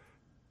of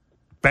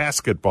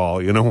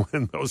basketball,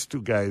 when those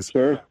two guys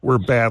were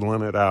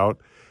battling it out.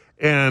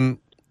 And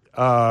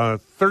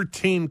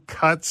 13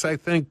 cuts, I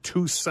think,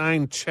 2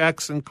 signed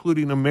checks,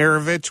 including a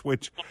Maravich,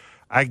 which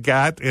I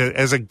got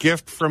as a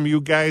gift from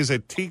you guys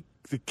at the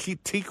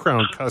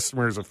T-Crown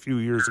customers a few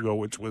years ago,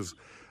 which was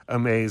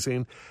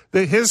amazing.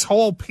 His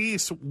whole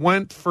piece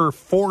went for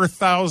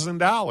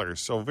 $4,000,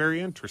 so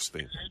very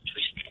interesting.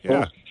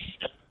 Yeah,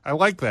 I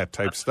like that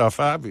type stuff,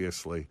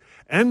 obviously.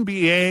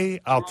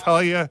 NBA, I'll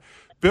tell you,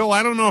 Bill,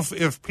 I don't know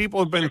if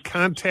people have been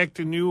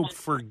contacting you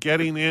for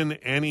getting in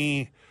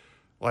any,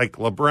 like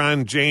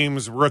LeBron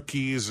James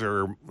rookies,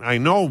 or I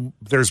know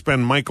there's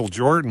been Michael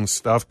Jordan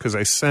stuff because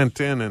I sent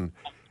in an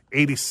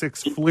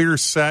 86 Fleer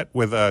set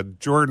with a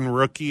Jordan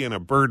rookie and a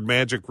Bird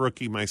Magic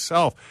rookie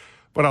myself.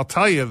 But I'll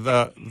tell you,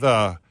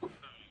 the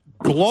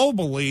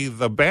globally,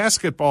 the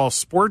basketball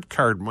sport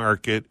card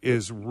market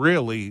is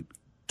really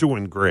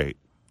doing great.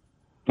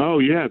 Oh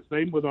yeah,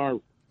 same with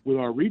our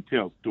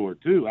retail store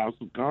too, House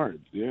of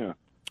Cards. Yeah.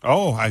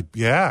 Oh, I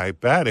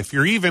bet. If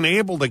you're even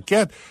able to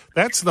get,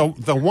 that's the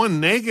one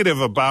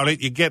negative about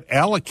it, you get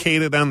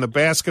allocated on the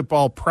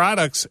basketball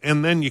products,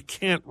 and then you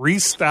can't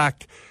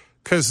restock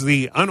because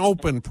the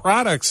unopened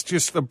products,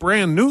 just the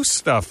brand new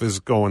stuff is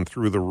going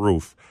through the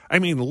roof. I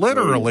mean,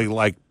 literally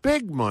like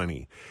big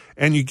money.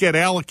 And you get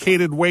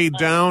allocated way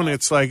down,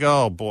 it's like,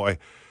 oh, boy.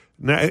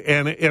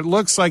 And it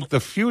looks like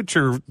the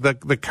future,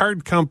 the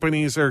card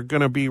companies are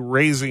going to be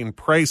raising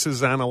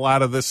prices on a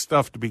lot of this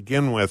stuff to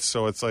begin with.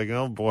 So it's like,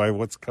 oh, boy,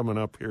 what's coming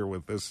up here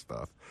with this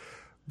stuff?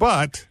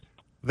 But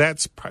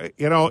that's,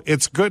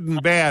 it's good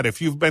and bad.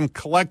 If you've been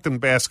collecting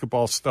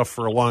basketball stuff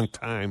for a long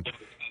time,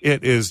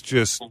 it is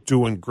just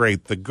doing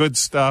great. The good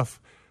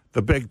stuff,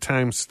 the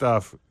big-time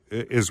stuff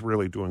is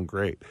really doing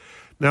great.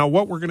 Now,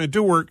 what we're going to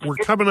do, we're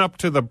coming up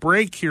to the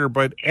break here,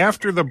 but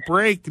after the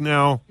break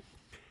now,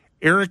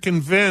 Eric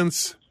and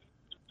Vince,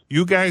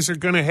 you guys are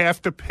going to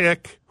have to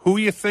pick who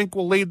you think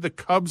will lead the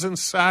Cubs and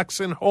Sox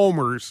in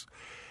homers,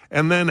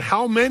 and then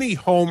how many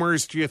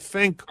homers do you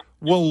think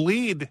will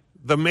lead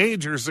the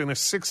majors in a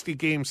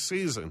 60-game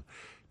season?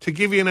 To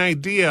give you an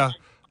idea,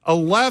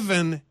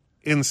 11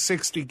 in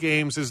 60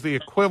 games is the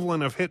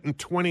equivalent of hitting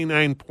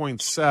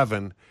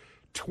 29.7.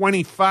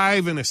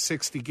 25 in a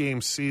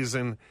 60-game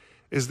season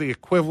is the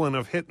equivalent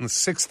of hitting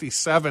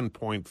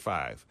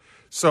 67.5.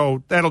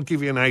 So that'll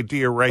give you an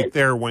idea right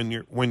there when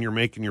you're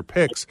making your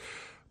picks.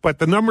 But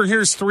the number here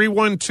is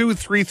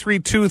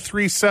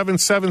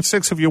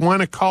 312-332-3776 if you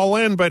want to call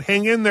in. But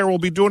hang in there. We'll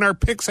be doing our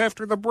picks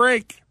after the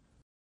break.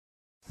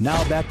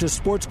 Now back to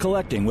Sports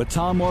Collecting with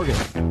Tom Morgan.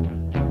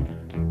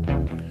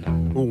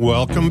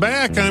 Welcome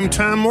back. I'm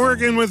Tom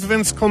Morgan with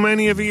Vince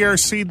Clementi of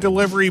ERC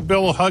Delivery,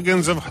 Bill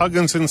Huggins of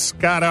Huggins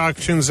Scott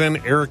Auctions, and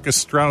Eric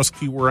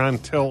Ostrowski. We're on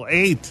till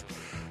 8.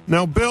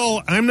 Now,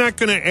 Bill, I'm not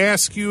going to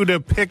ask you to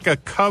pick a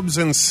Cubs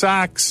and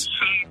Sox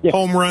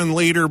home run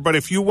leader, but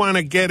if you want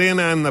to get in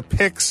on the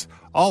picks,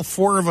 all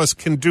four of us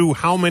can do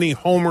how many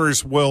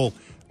homers will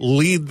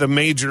lead the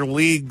major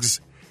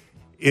leagues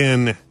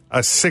in a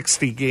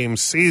 60-game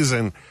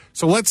season.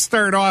 So let's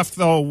start off,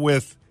 though,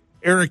 with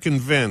Eric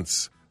and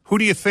Vince. Who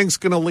do you think's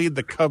going to lead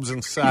the Cubs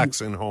and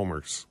Sox in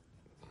homers?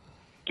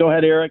 Go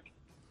ahead, Eric.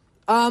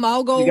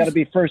 I'll go. You got to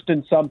be first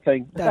in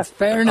something. That's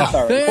fair enough.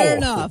 Fair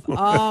enough.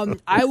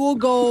 I will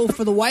go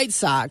for the White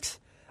Sox.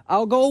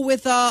 I'll go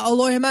with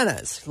Eloy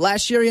Jimenez.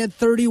 Last year he had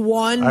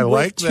 31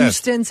 with two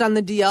stints on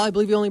the DL. I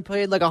believe he only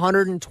played like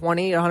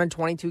 120 or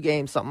 122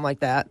 games, something like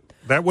that.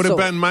 That would have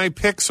been my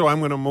pick, so I'm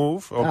going to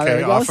move.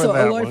 Okay, off of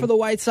that Eloy one. for the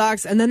White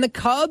Sox. And then the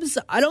Cubs,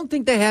 I don't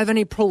think they have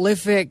any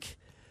prolific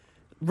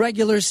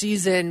regular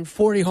season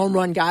 40 home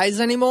run guys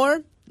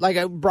anymore.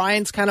 Like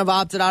Bryant's kind of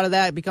opted out of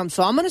that.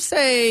 So I'm going to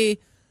say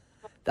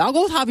I'll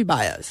go with Javi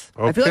Baez.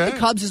 Okay. I feel like the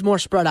Cubs is more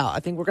spread out. I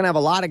think we're going to have a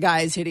lot of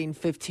guys hitting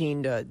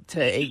 15 to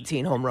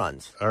 18 home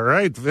runs. All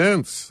right,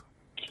 Vince.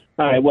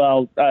 All right,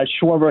 well,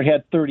 Schwarber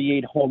had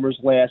 38 homers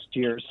last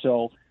year,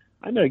 so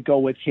I'm going to go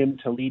with him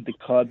to lead the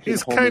Cubs.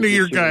 He's kind of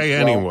your guy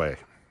anyway.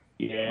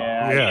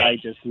 Yeah, I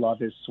just love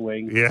his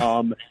swing.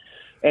 Yeah.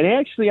 And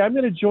actually, I'm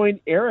going to join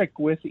Eric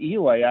with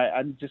Eloy.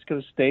 I'm just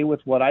going to stay with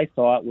what I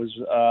thought was,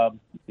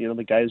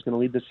 the guy who's going to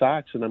lead the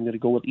Sox, and I'm going to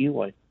go with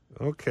Eloy.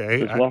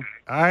 Okay. Well.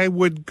 I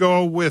would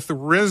go with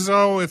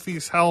Rizzo if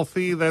he's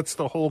healthy. That's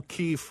the whole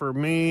key for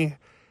me.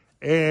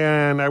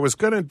 And I was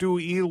going to do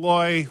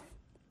Eloy.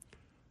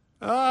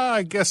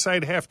 I guess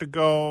I'd have to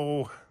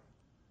go.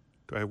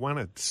 Do I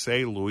want to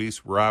say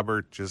Luis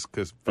Robert just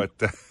because? But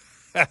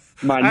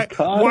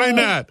why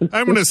not?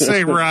 I'm going to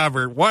say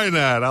Robert. Why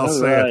not? I'll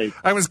say it.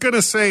 I was going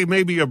to say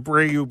maybe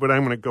Abreu, but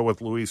I'm going to go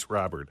with Luis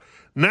Robert.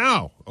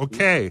 Now,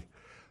 okay.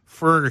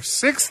 For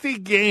 60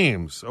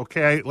 games,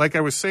 okay, like I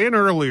was saying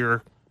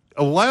earlier,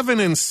 11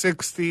 in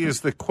 60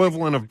 is the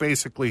equivalent of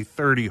basically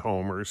 30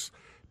 homers.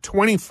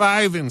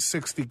 25 in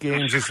 60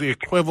 games is the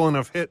equivalent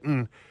of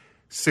hitting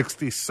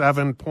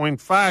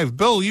 67.5.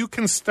 Bill, you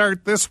can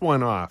start this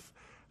one off.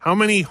 How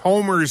many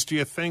homers do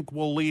you think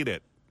will lead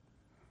it?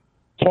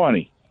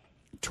 20.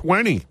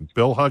 20.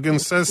 Bill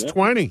Huggins says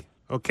 20.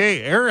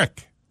 Okay,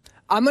 Eric.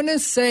 I'm going to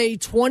say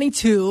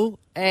 22.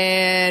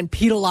 And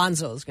Pete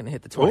Alonso is going to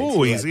hit the 22.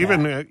 Oh, he's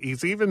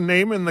even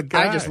naming the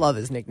guy. I just love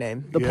his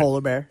nickname, the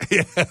Polar Bear.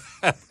 Yeah.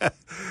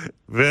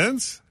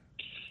 Vince?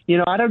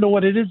 I don't know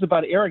what it is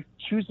about Eric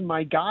choosing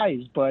my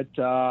guys, but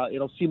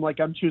it'll seem like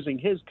I'm choosing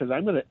his because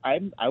I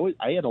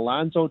had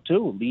Alonso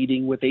too,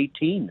 leading with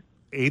 18.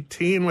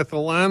 18 with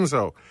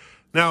Alonso.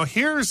 Now,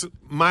 here's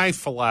my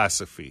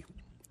philosophy.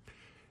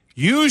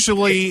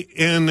 Usually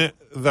in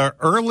the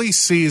early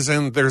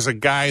season, there's a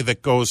guy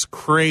that goes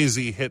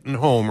crazy hitting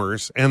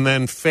homers and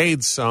then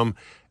fades some,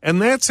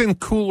 and that's in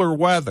cooler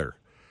weather.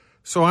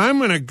 So I'm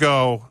going to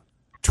go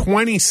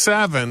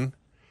 27.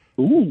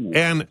 Ooh.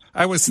 And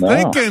I was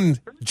thinking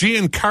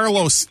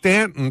Giancarlo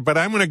Stanton, but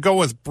I'm going to go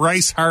with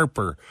Bryce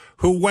Harper,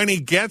 who when he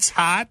gets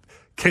hot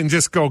can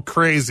just go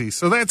crazy.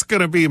 So that's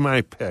going to be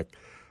my pick.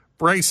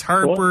 Bryce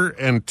Harper,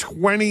 and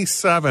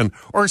 27.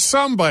 Or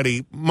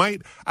somebody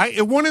might. I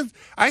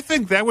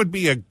think that would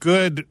be a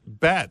good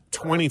bet,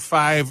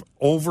 25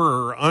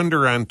 over or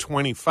under on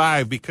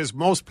 25, because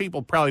most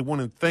people probably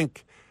wouldn't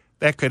think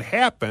that could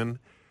happen.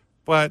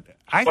 But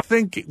I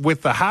think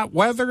with the hot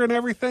weather and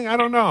everything, I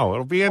don't know.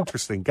 It'll be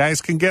interesting.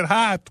 Guys can get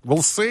hot.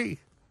 We'll see.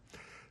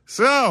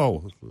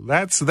 So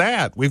that's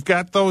that. We've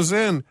got those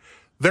in.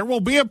 There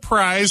will be a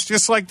prize,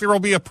 just like there will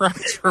be a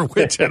prize for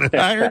Which and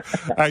Higher.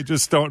 I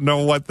just don't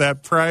know what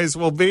that prize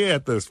will be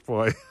at this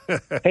point.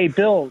 Hey,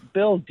 Bill,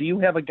 do you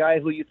have a guy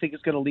who you think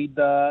is going to lead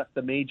the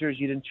majors?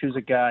 You didn't choose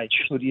a guy.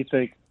 Who do you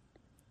think?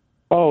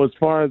 Oh, as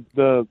far as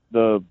the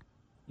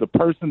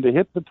person to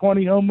hit the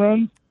 20 home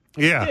runs?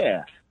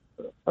 Yeah.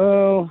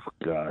 Oh,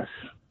 gosh.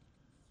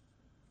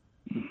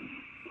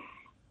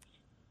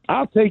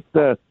 I'll take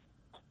the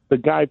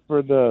guy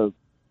for the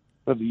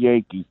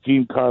Yankees,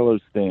 Giancarlo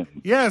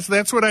Stanton. Yes,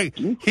 that's what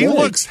he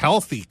looks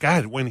healthy.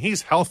 God, when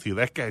he's healthy,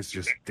 that guy's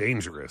just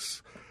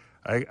dangerous.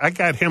 I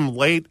got him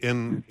late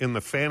in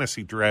the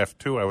fantasy draft,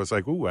 too. I was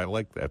like, ooh, I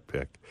like that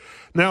pick.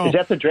 Now, is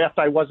that the draft?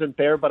 I wasn't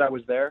there, but I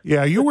was there.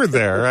 Yeah, you were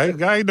there.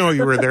 I know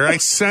you were there. I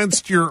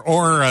sensed your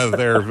aura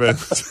there,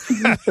 Vince.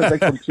 The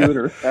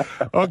computer.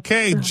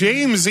 Okay,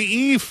 James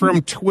E.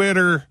 from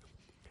Twitter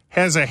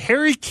has a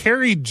Harry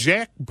Carey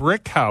Jack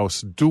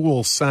Brickhouse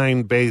dual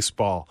signed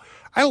baseball.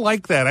 I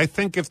like that. I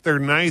think if they're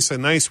nice, a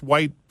nice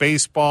white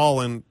baseball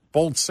and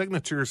bold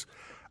signatures,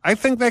 I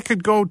think that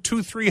could go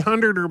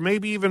 200-300 or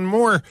maybe even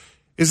more.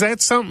 Is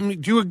that something?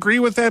 Do you agree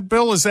with that,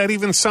 Bill? Is that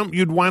even something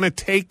you'd want to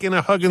take in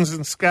a Huggins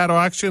and Scott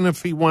auction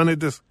if he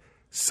wanted to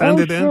send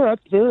it in? Sure,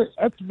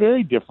 that's a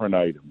very different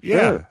item.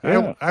 Yeah,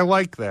 sure. I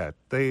like that.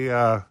 They,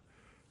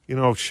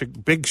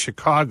 big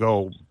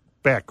Chicago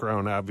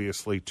background,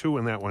 obviously, too,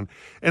 in that one.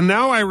 And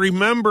now I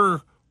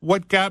remember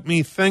what got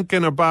me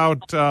thinking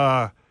about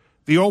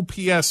the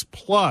OPS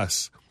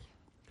Plus.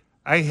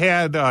 I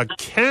had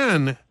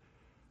Ken.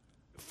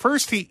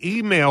 First, he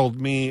emailed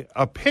me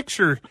a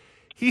picture.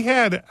 He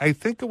had, I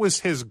think it was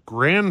his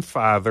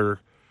grandfather,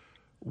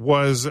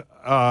 was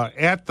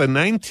at the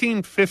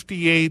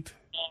 1958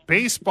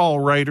 Baseball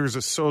Writers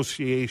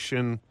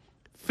Association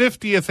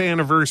 50th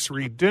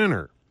anniversary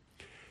dinner.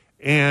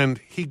 And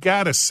he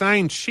got a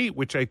signed sheet,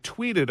 which I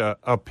tweeted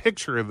a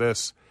picture of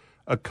this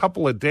a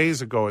couple of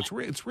days ago.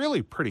 It's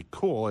really pretty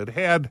cool. It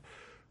had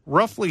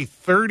roughly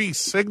 30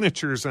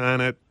 signatures on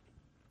it.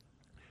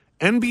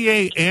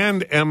 NBA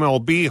and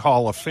MLB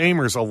Hall of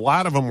Famers, a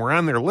lot of them were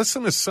on there.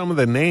 Listen to some of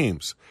the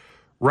names.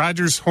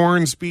 Rogers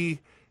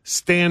Hornsby,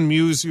 Stan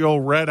Musial,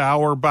 Red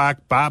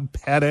Auerbach, Bob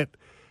Pettit,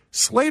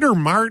 Slater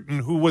Martin,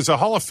 who was a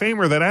Hall of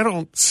Famer that I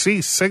don't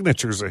see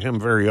signatures of him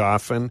very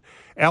often.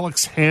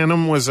 Alex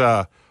Hannum was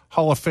a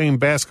Hall of Fame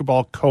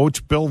basketball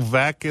coach. Bill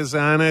Veeck is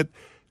on it.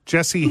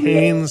 Jesse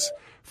Haynes,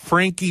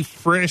 Frankie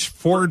Frisch,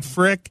 Ford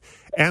Frick.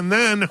 And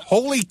then,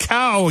 holy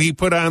cow, he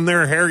put on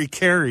there Harry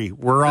Carey.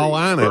 We're all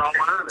on it.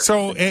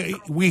 So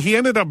he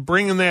ended up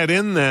bringing that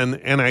in then,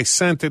 and I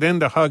sent it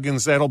into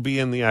Huggins. That'll be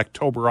in the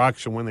October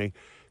auction when they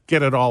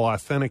get it all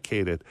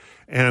authenticated.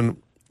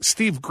 And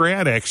Steve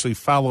Grad actually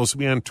follows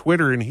me on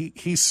Twitter, and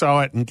he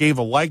saw it and gave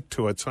a like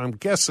to it. So I'm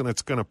guessing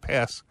it's going to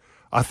pass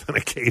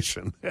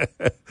authentication,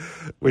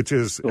 which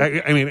is,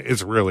 I mean,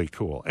 it's really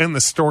cool. And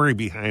the story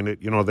behind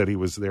it, that he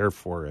was there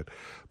for it.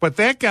 But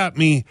that got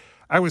me,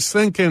 I was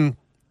thinking,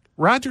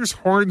 Rogers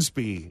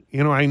Hornsby,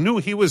 I knew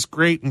he was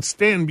great, and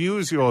Stan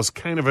Musial is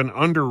kind of an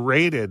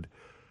underrated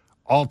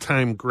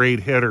all-time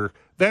great hitter.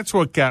 That's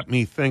what got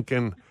me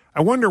thinking,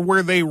 I wonder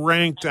where they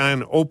ranked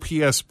on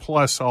OPS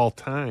Plus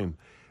all-time.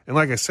 And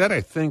like I said,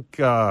 I think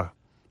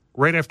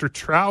right after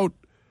Trout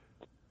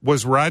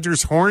was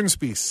Rogers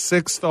Hornsby,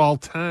 6th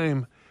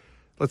all-time.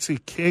 Let's see,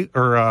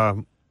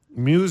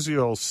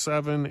 Musial,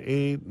 7,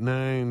 8,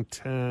 9,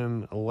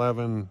 10,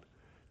 11,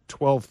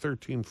 12,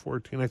 13,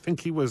 14. I think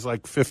he was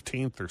like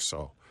 15th or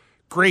so.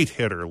 Great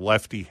hitter,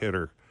 lefty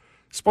hitter.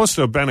 Supposed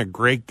to have been a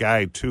great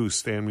guy, too,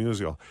 Stan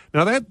Musial.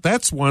 Now,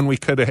 that's one we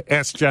could have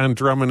asked John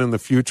Drummond in the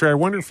future. I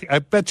wonder if I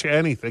bet you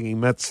anything he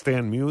met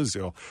Stan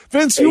Musial.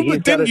 Vince,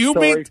 didn't you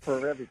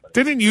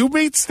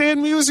meet Stan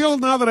Musial,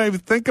 now that I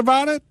think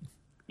about it?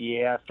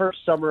 Yeah, first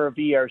summer of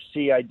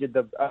ERC, I did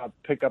the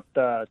pick up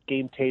the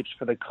game tapes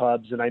for the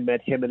Cubs, and I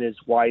met him and his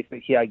wife.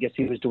 I guess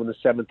he was doing the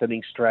 7th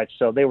inning stretch,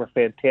 so they were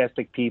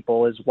fantastic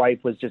people. His wife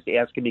was just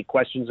asking me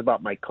questions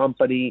about my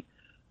company.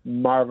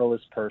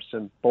 Marvelous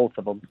person, both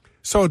of them.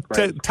 So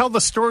tell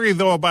the story,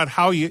 though, about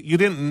how you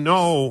didn't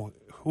know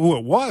who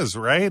it was,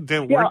 right?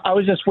 I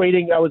was just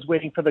waiting. I was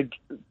waiting for the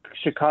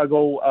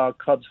Chicago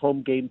Cubs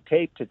home game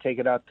tape to take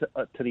it out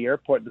to the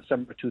airport in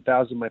December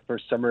 2000, my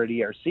first summer at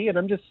ERC, and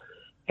I'm just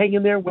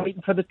hanging there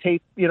waiting for the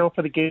tape,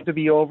 for the game to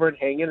be over and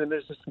hanging. And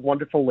there's this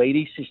wonderful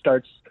lady. She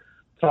starts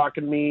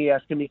talking to me,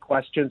 asking me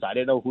questions. I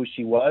didn't know who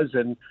she was.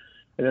 And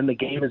then the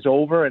game is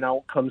over, and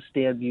out comes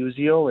Stan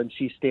Musial, and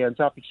she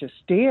stands up and she says,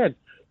 Stan,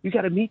 you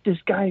got to meet this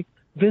guy,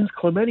 Vince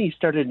Clemente. He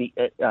started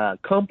a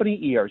company,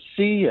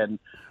 ERC, and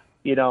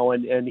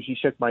and he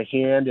shook my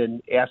hand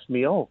and asked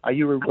me, "Oh, are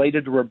you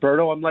related to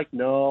Roberto?" I'm like,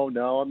 "No,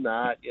 I'm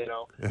not."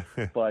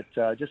 But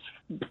just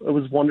it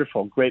was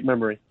wonderful, great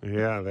memory.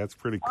 Yeah, that's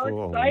pretty cool.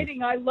 Oh,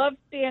 exciting! I love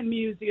Stan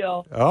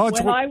Musial. Oh,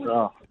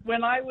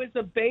 When I was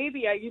a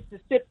baby, I used to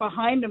sit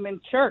behind him in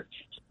church.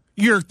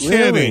 You're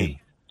kidding?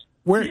 Really?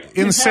 Where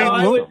in St.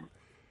 Louis?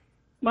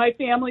 My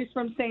family's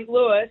from St.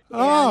 Louis.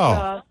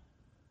 Oh.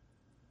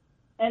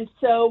 And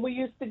so we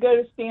used to go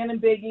to Stan and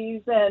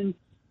Biggie's, and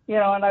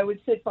and I would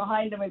sit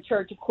behind him in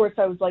church. Of course,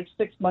 I was like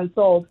 6 months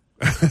old,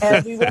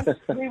 and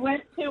we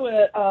went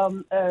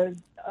to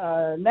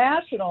a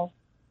national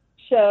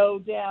show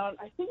down.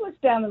 I think it was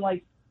down in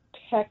like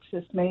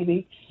Texas,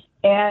 maybe.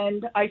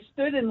 And I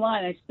stood in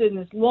line. I stood in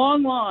this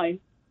long line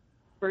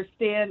for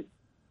Stan's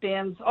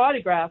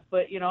autograph.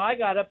 But I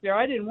got up there.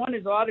 I didn't want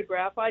his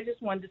autograph. I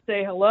just wanted to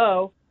say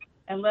hello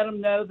and let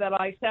him know that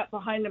I sat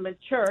behind him at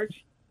church,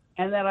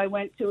 and that I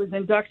went to his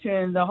induction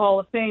in the Hall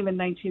of Fame in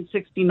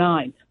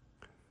 1969.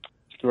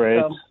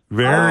 Great. So,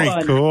 very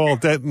cool.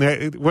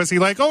 Was he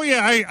like, "Oh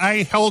yeah,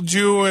 I held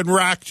you and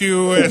rocked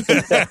you"? And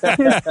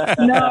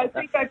no, I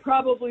think I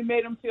probably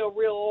made him feel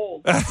real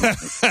old.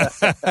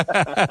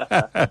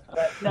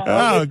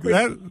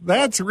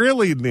 That's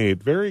really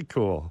neat. Very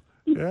cool.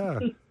 Yeah.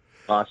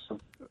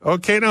 Awesome.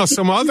 Okay, now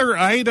some other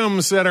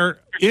items that are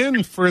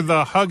in for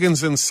the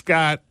Huggins and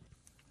Scott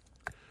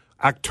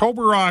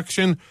October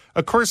auction.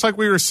 Of course, like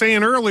we were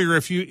saying earlier,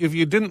 if you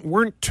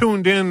weren't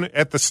tuned in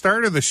at the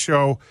start of the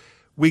show,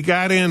 we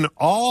got in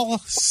all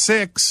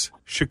 6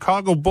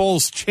 Chicago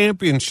Bulls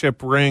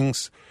championship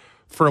rings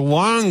for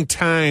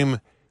longtime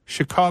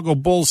Chicago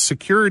Bulls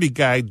security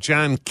guy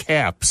John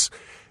Capps.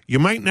 You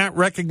might not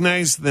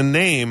recognize the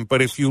name,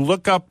 but if you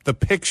look up the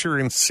picture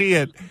and see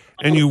it,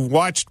 and you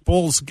watched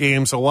Bulls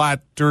games a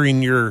lot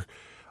during your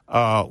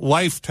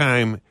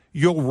lifetime,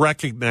 you'll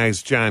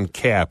recognize John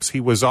Capps. He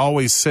was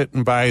always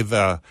sitting by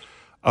the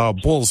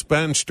Bulls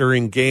bench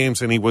during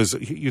games, and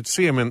you'd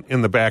see him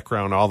in the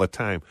background all the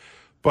time.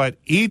 But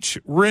each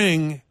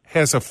ring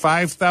has a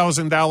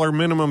 $5,000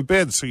 minimum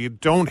bid, so you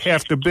don't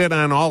have to bid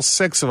on all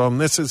 6 of them.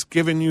 This is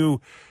giving you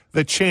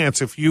the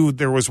chance. If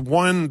there was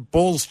one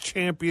Bulls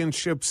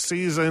championship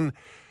season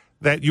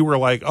that you were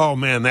like, "Oh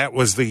man, that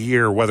was the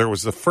year," whether it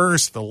was the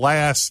first, the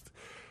last,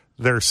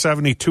 their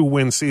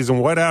 72-win season,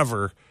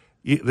 whatever,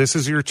 this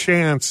is your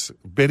chance.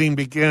 Bidding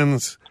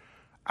begins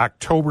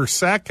October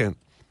 2nd.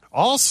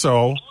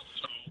 Also,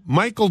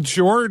 Michael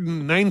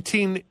Jordan,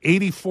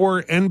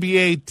 1984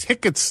 NBA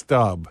ticket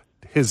stub,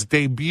 his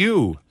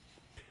debut.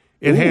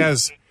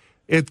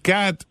 It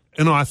got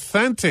an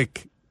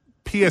authentic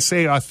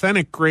PSA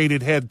authentic grade.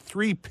 It had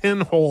 3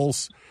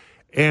 pinholes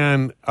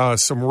and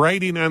some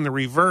writing on the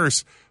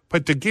reverse.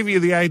 But to give you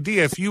the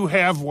idea, if you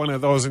have one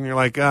of those and you're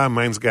like,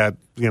 mine's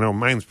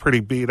pretty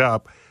beat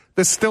up,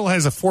 this still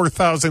has a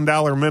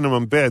 $4,000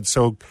 minimum bid.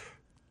 So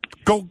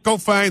go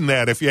find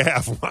that if you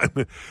have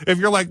one. If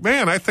you're like,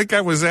 man, I think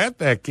I was at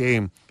that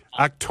game.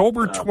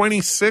 October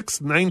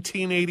 26th,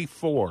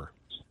 1984.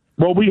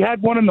 Well, we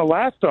had one in the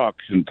last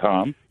auction,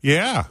 Tom.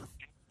 Yeah.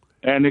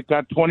 And it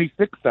got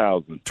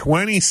 $26,000.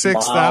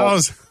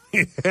 $26,000.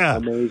 Yeah.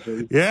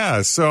 Amazing.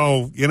 Yeah.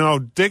 So,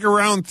 dig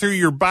around through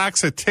your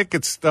box of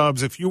ticket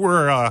stubs. If you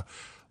were a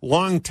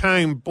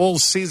longtime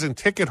Bulls season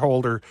ticket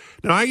holder.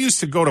 Now, I used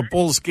to go to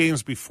Bulls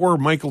games before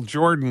Michael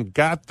Jordan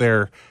got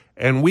there,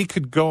 and we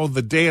could go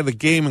the day of the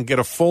game and get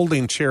a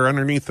folding chair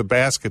underneath the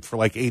basket for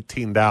like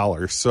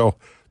 $18. So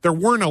there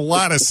weren't a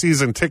lot of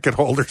season ticket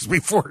holders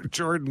before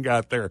Jordan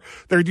got there.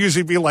 There'd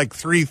usually be like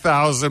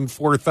 3,000,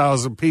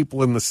 4,000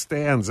 people in the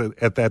stands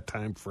at that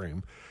time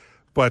frame.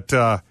 But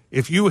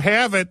if you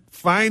have it,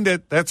 find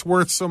it. That's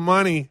worth some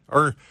money.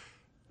 Or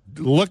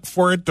look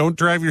for it. Don't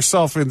drive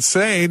yourself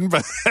insane.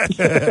 But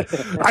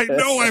I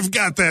know I've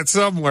got that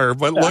somewhere,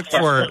 but look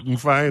for it and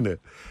find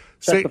it.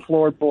 Set the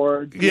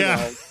floorboard.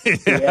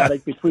 The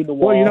attic between the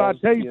walls. Well, I'll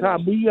tell you,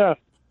 Tom,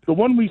 the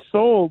one we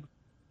sold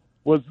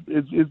is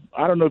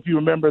I don't know if you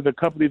remember the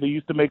company that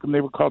used to make them.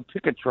 They were called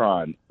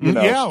Ticketron.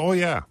 Yeah, oh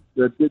yeah.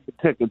 The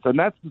tickets, and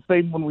that's the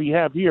same one we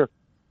have here.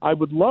 I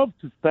would love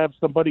to have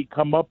somebody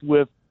come up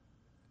with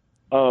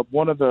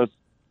one of the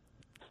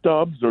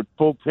stubs or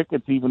full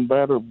tickets, even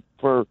better,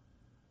 but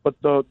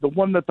the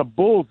one that the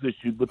Bulls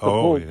issued with the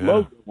Bulls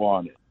logo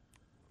on it.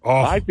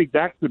 Oh. I think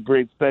that could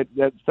set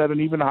an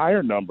even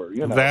higher number.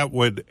 That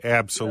would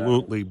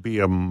absolutely be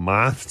a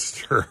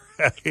monster.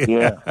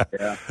 Yeah.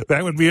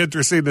 That would be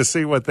interesting to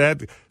see what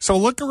that. So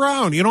look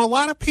around. A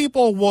lot of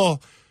people will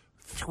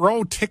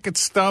throw ticket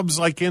stubs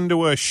like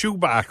into a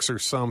shoebox or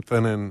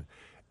something,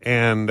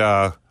 and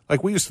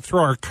like we used to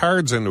throw our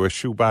cards into a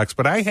shoebox.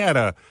 But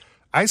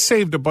I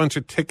saved a bunch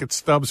of ticket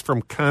stubs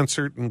from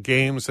concert and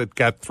games that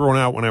got thrown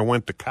out when I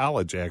went to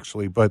college,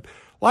 actually. But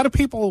a lot of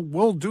people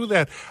will do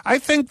that. I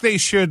think they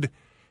should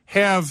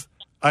have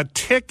a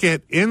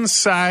ticket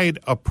inside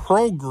a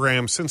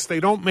program, since they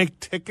don't make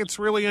tickets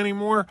really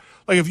anymore.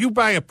 Like if you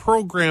buy a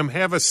program,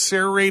 have a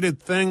serrated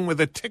thing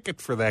with a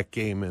ticket for that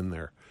game in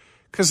there.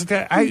 Because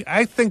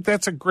I think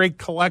that's a great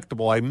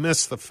collectible. I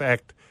miss the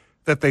fact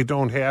that they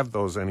don't have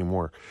those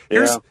anymore.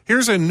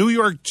 Here's a New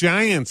York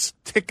Giants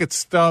ticket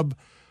stub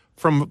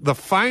from the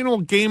final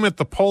game at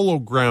the Polo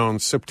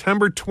Grounds,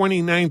 September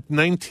 29th,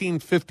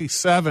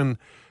 1957,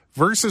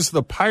 versus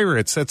the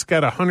Pirates. That's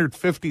got a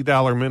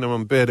 $150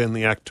 minimum bid in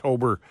the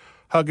October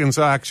Huggins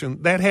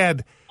auction. That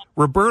had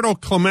Roberto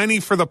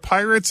Clemente for the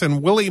Pirates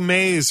and Willie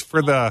Mays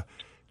for the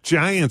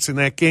Giants in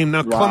that game.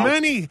 Now,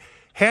 Clemente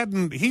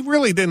he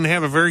really didn't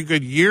have a very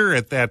good year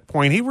at that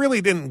point. He really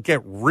didn't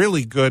get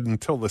really good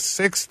until the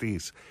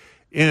 60s.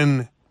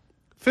 In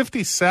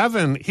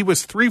 57, he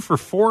was 3 for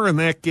 4 in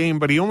that game,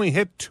 but he only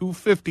hit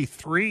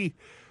 .253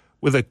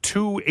 with a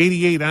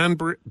 .288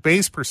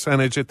 on-base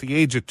percentage at the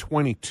age of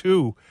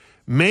 22.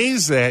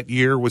 Mays that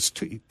year was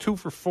 2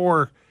 for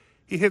 4.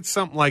 He hit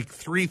something like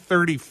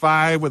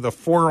 .335 with a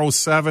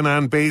 .407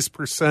 on-base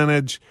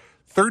percentage,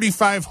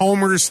 35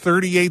 homers,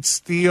 38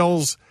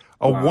 steals,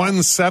 a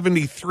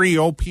 173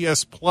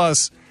 OPS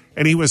plus,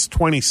 and he was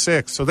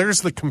 26. So there's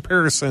the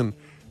comparison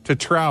to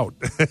Trout,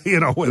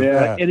 with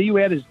that. And you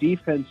had his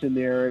defense in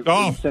there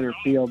in center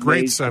field.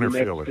 Great center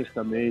fielder. Just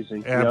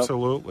amazing.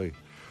 Absolutely. Yep.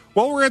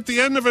 Well, we're at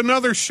the end of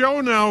another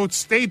show now.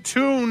 Stay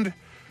tuned.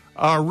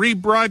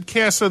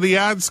 Rebroadcast of The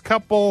Odds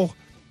Couple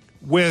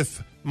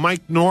with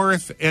Mike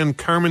North and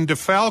Carmen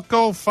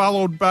DeFalco,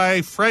 followed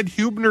by Fred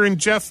Hubner and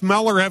Jeff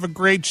Meller. Have a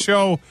great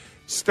show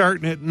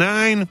starting at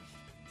 9.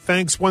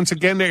 Thanks once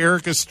again to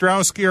Eric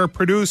Ostrowski, our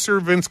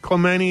producer, Vince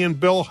Clemente and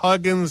Bill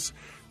Huggins,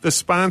 the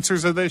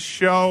sponsors of this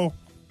show.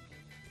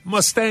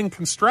 Mustang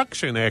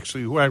Construction,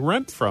 actually, who I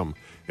rent from,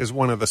 is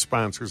one of the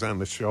sponsors on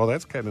the show.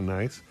 That's kind of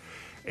nice.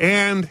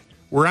 And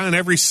we're on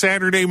every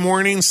Saturday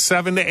morning,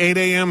 7 to 8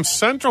 a.m.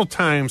 Central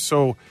Time.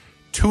 So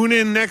tune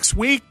in next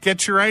week.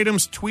 Get your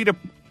items. Tweet a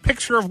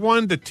picture of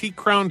one to T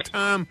Crown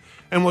Tom,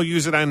 and we'll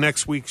use it on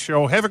next week's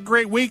show. Have a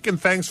great week, and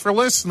thanks for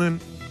listening.